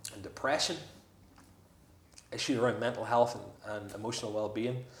 and depression, issues around mental health and emotional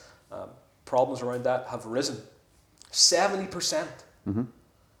well-being, problems around that have risen 70%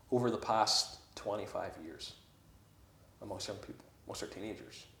 over the past 25 years amongst young people, amongst our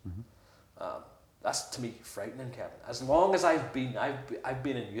teenagers. That's, to me, frightening, Kevin. As long as I've been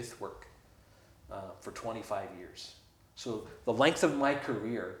in youth work for 25 years. So the length of my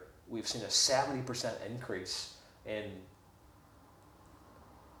career, we've seen a 70% increase in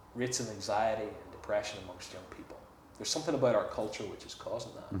rates of anxiety and depression amongst young people. There's something about our culture which is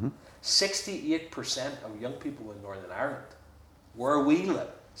causing that. 68% of young people in Northern Ireland, where we live,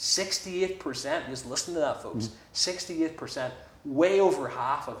 68%, just listen to that, folks, 68%, way over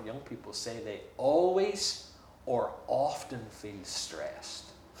half of young people say they always or often feel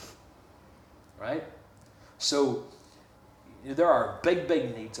stressed. Right? So there are big,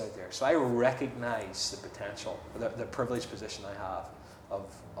 big needs out there. So I recognize the potential, the privileged position I have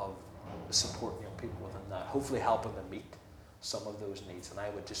of supporting young people within that, hopefully helping them meet some of those needs. And I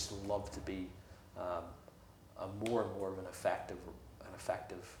would just love to be a more and more of an effective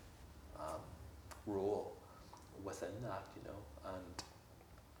role within that, you know.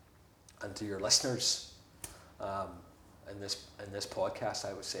 And to your listeners, in this podcast,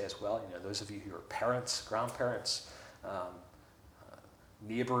 I would say as well, you know, those of you who are parents, grandparents,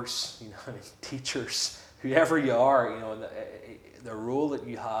 neighbors, you know, teachers, whoever you are, you know, the role that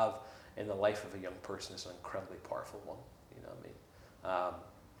you have in the life of a young person is an incredibly powerful one. You know what I mean?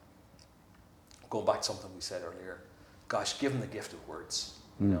 Going back to something we said earlier, gosh, give them the gift of words.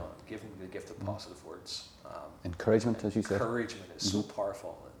 You know, give them the gift of positive words. Encouragement, as you said. Encouragement is so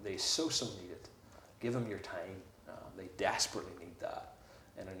powerful. They so need it. Give them your time. They desperately need that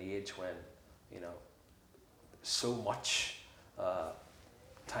in an age when, you know, so much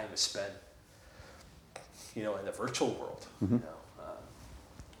time is spent, you know, in the virtual world. You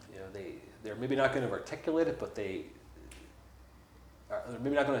know, they're maybe not going to articulate it, but they're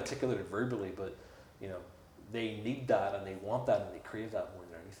maybe not going to articulate it verbally, but you know, they need that and they want that and they crave that more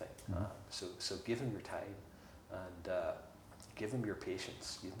than anything. So give them your time and give them your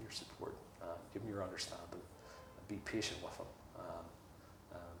patience, give them your support, give them your understanding. Be patient with them,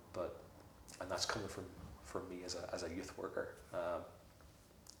 and that's coming from me as a youth worker.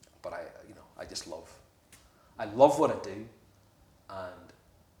 But I just love what I do, and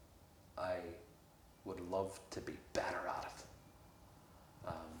I would love to be better at it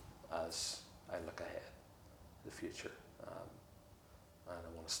as I look ahead to the future, and I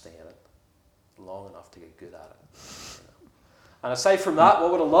want to stay in it long enough to get good at it. You know. And aside from that,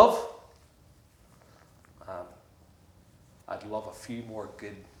 what would I love? I'd love a few more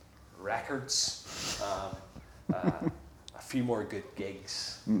good records, a few more good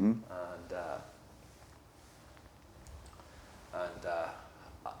gigs, and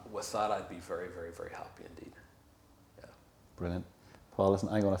with that, I'd be very, very, very happy indeed. Yeah. Brilliant. Paul, listen,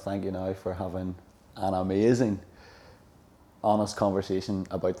 I'm going to thank you now for having an amazing, honest conversation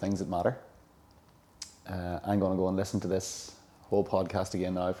about things that matter. I'm going to go and listen to this whole podcast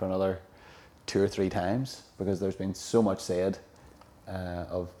again now for another 2 or 3 times, because there's been so much said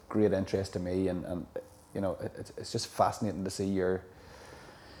of great interest to me, and you know, it's just fascinating to see your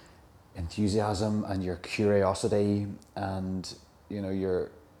enthusiasm and your curiosity, and you know, you're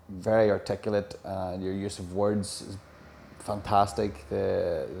very articulate, and your use of words is fantastic.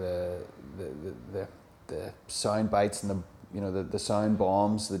 The sound bites and the sound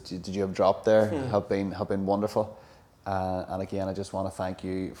bombs that you have dropped there have been wonderful. And again, I just want to thank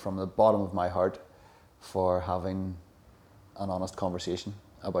you from the bottom of my heart for having an honest conversation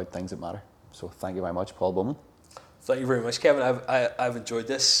about things that matter. So thank you very much, Paul Bowman. Thank you very much, Kevin. I've enjoyed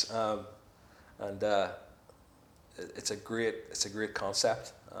this, and it's a great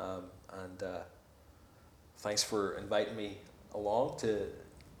concept. And thanks for inviting me along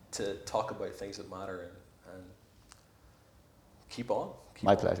to talk about things that matter, and keep on.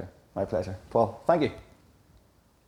 My pleasure. Paul, thank you.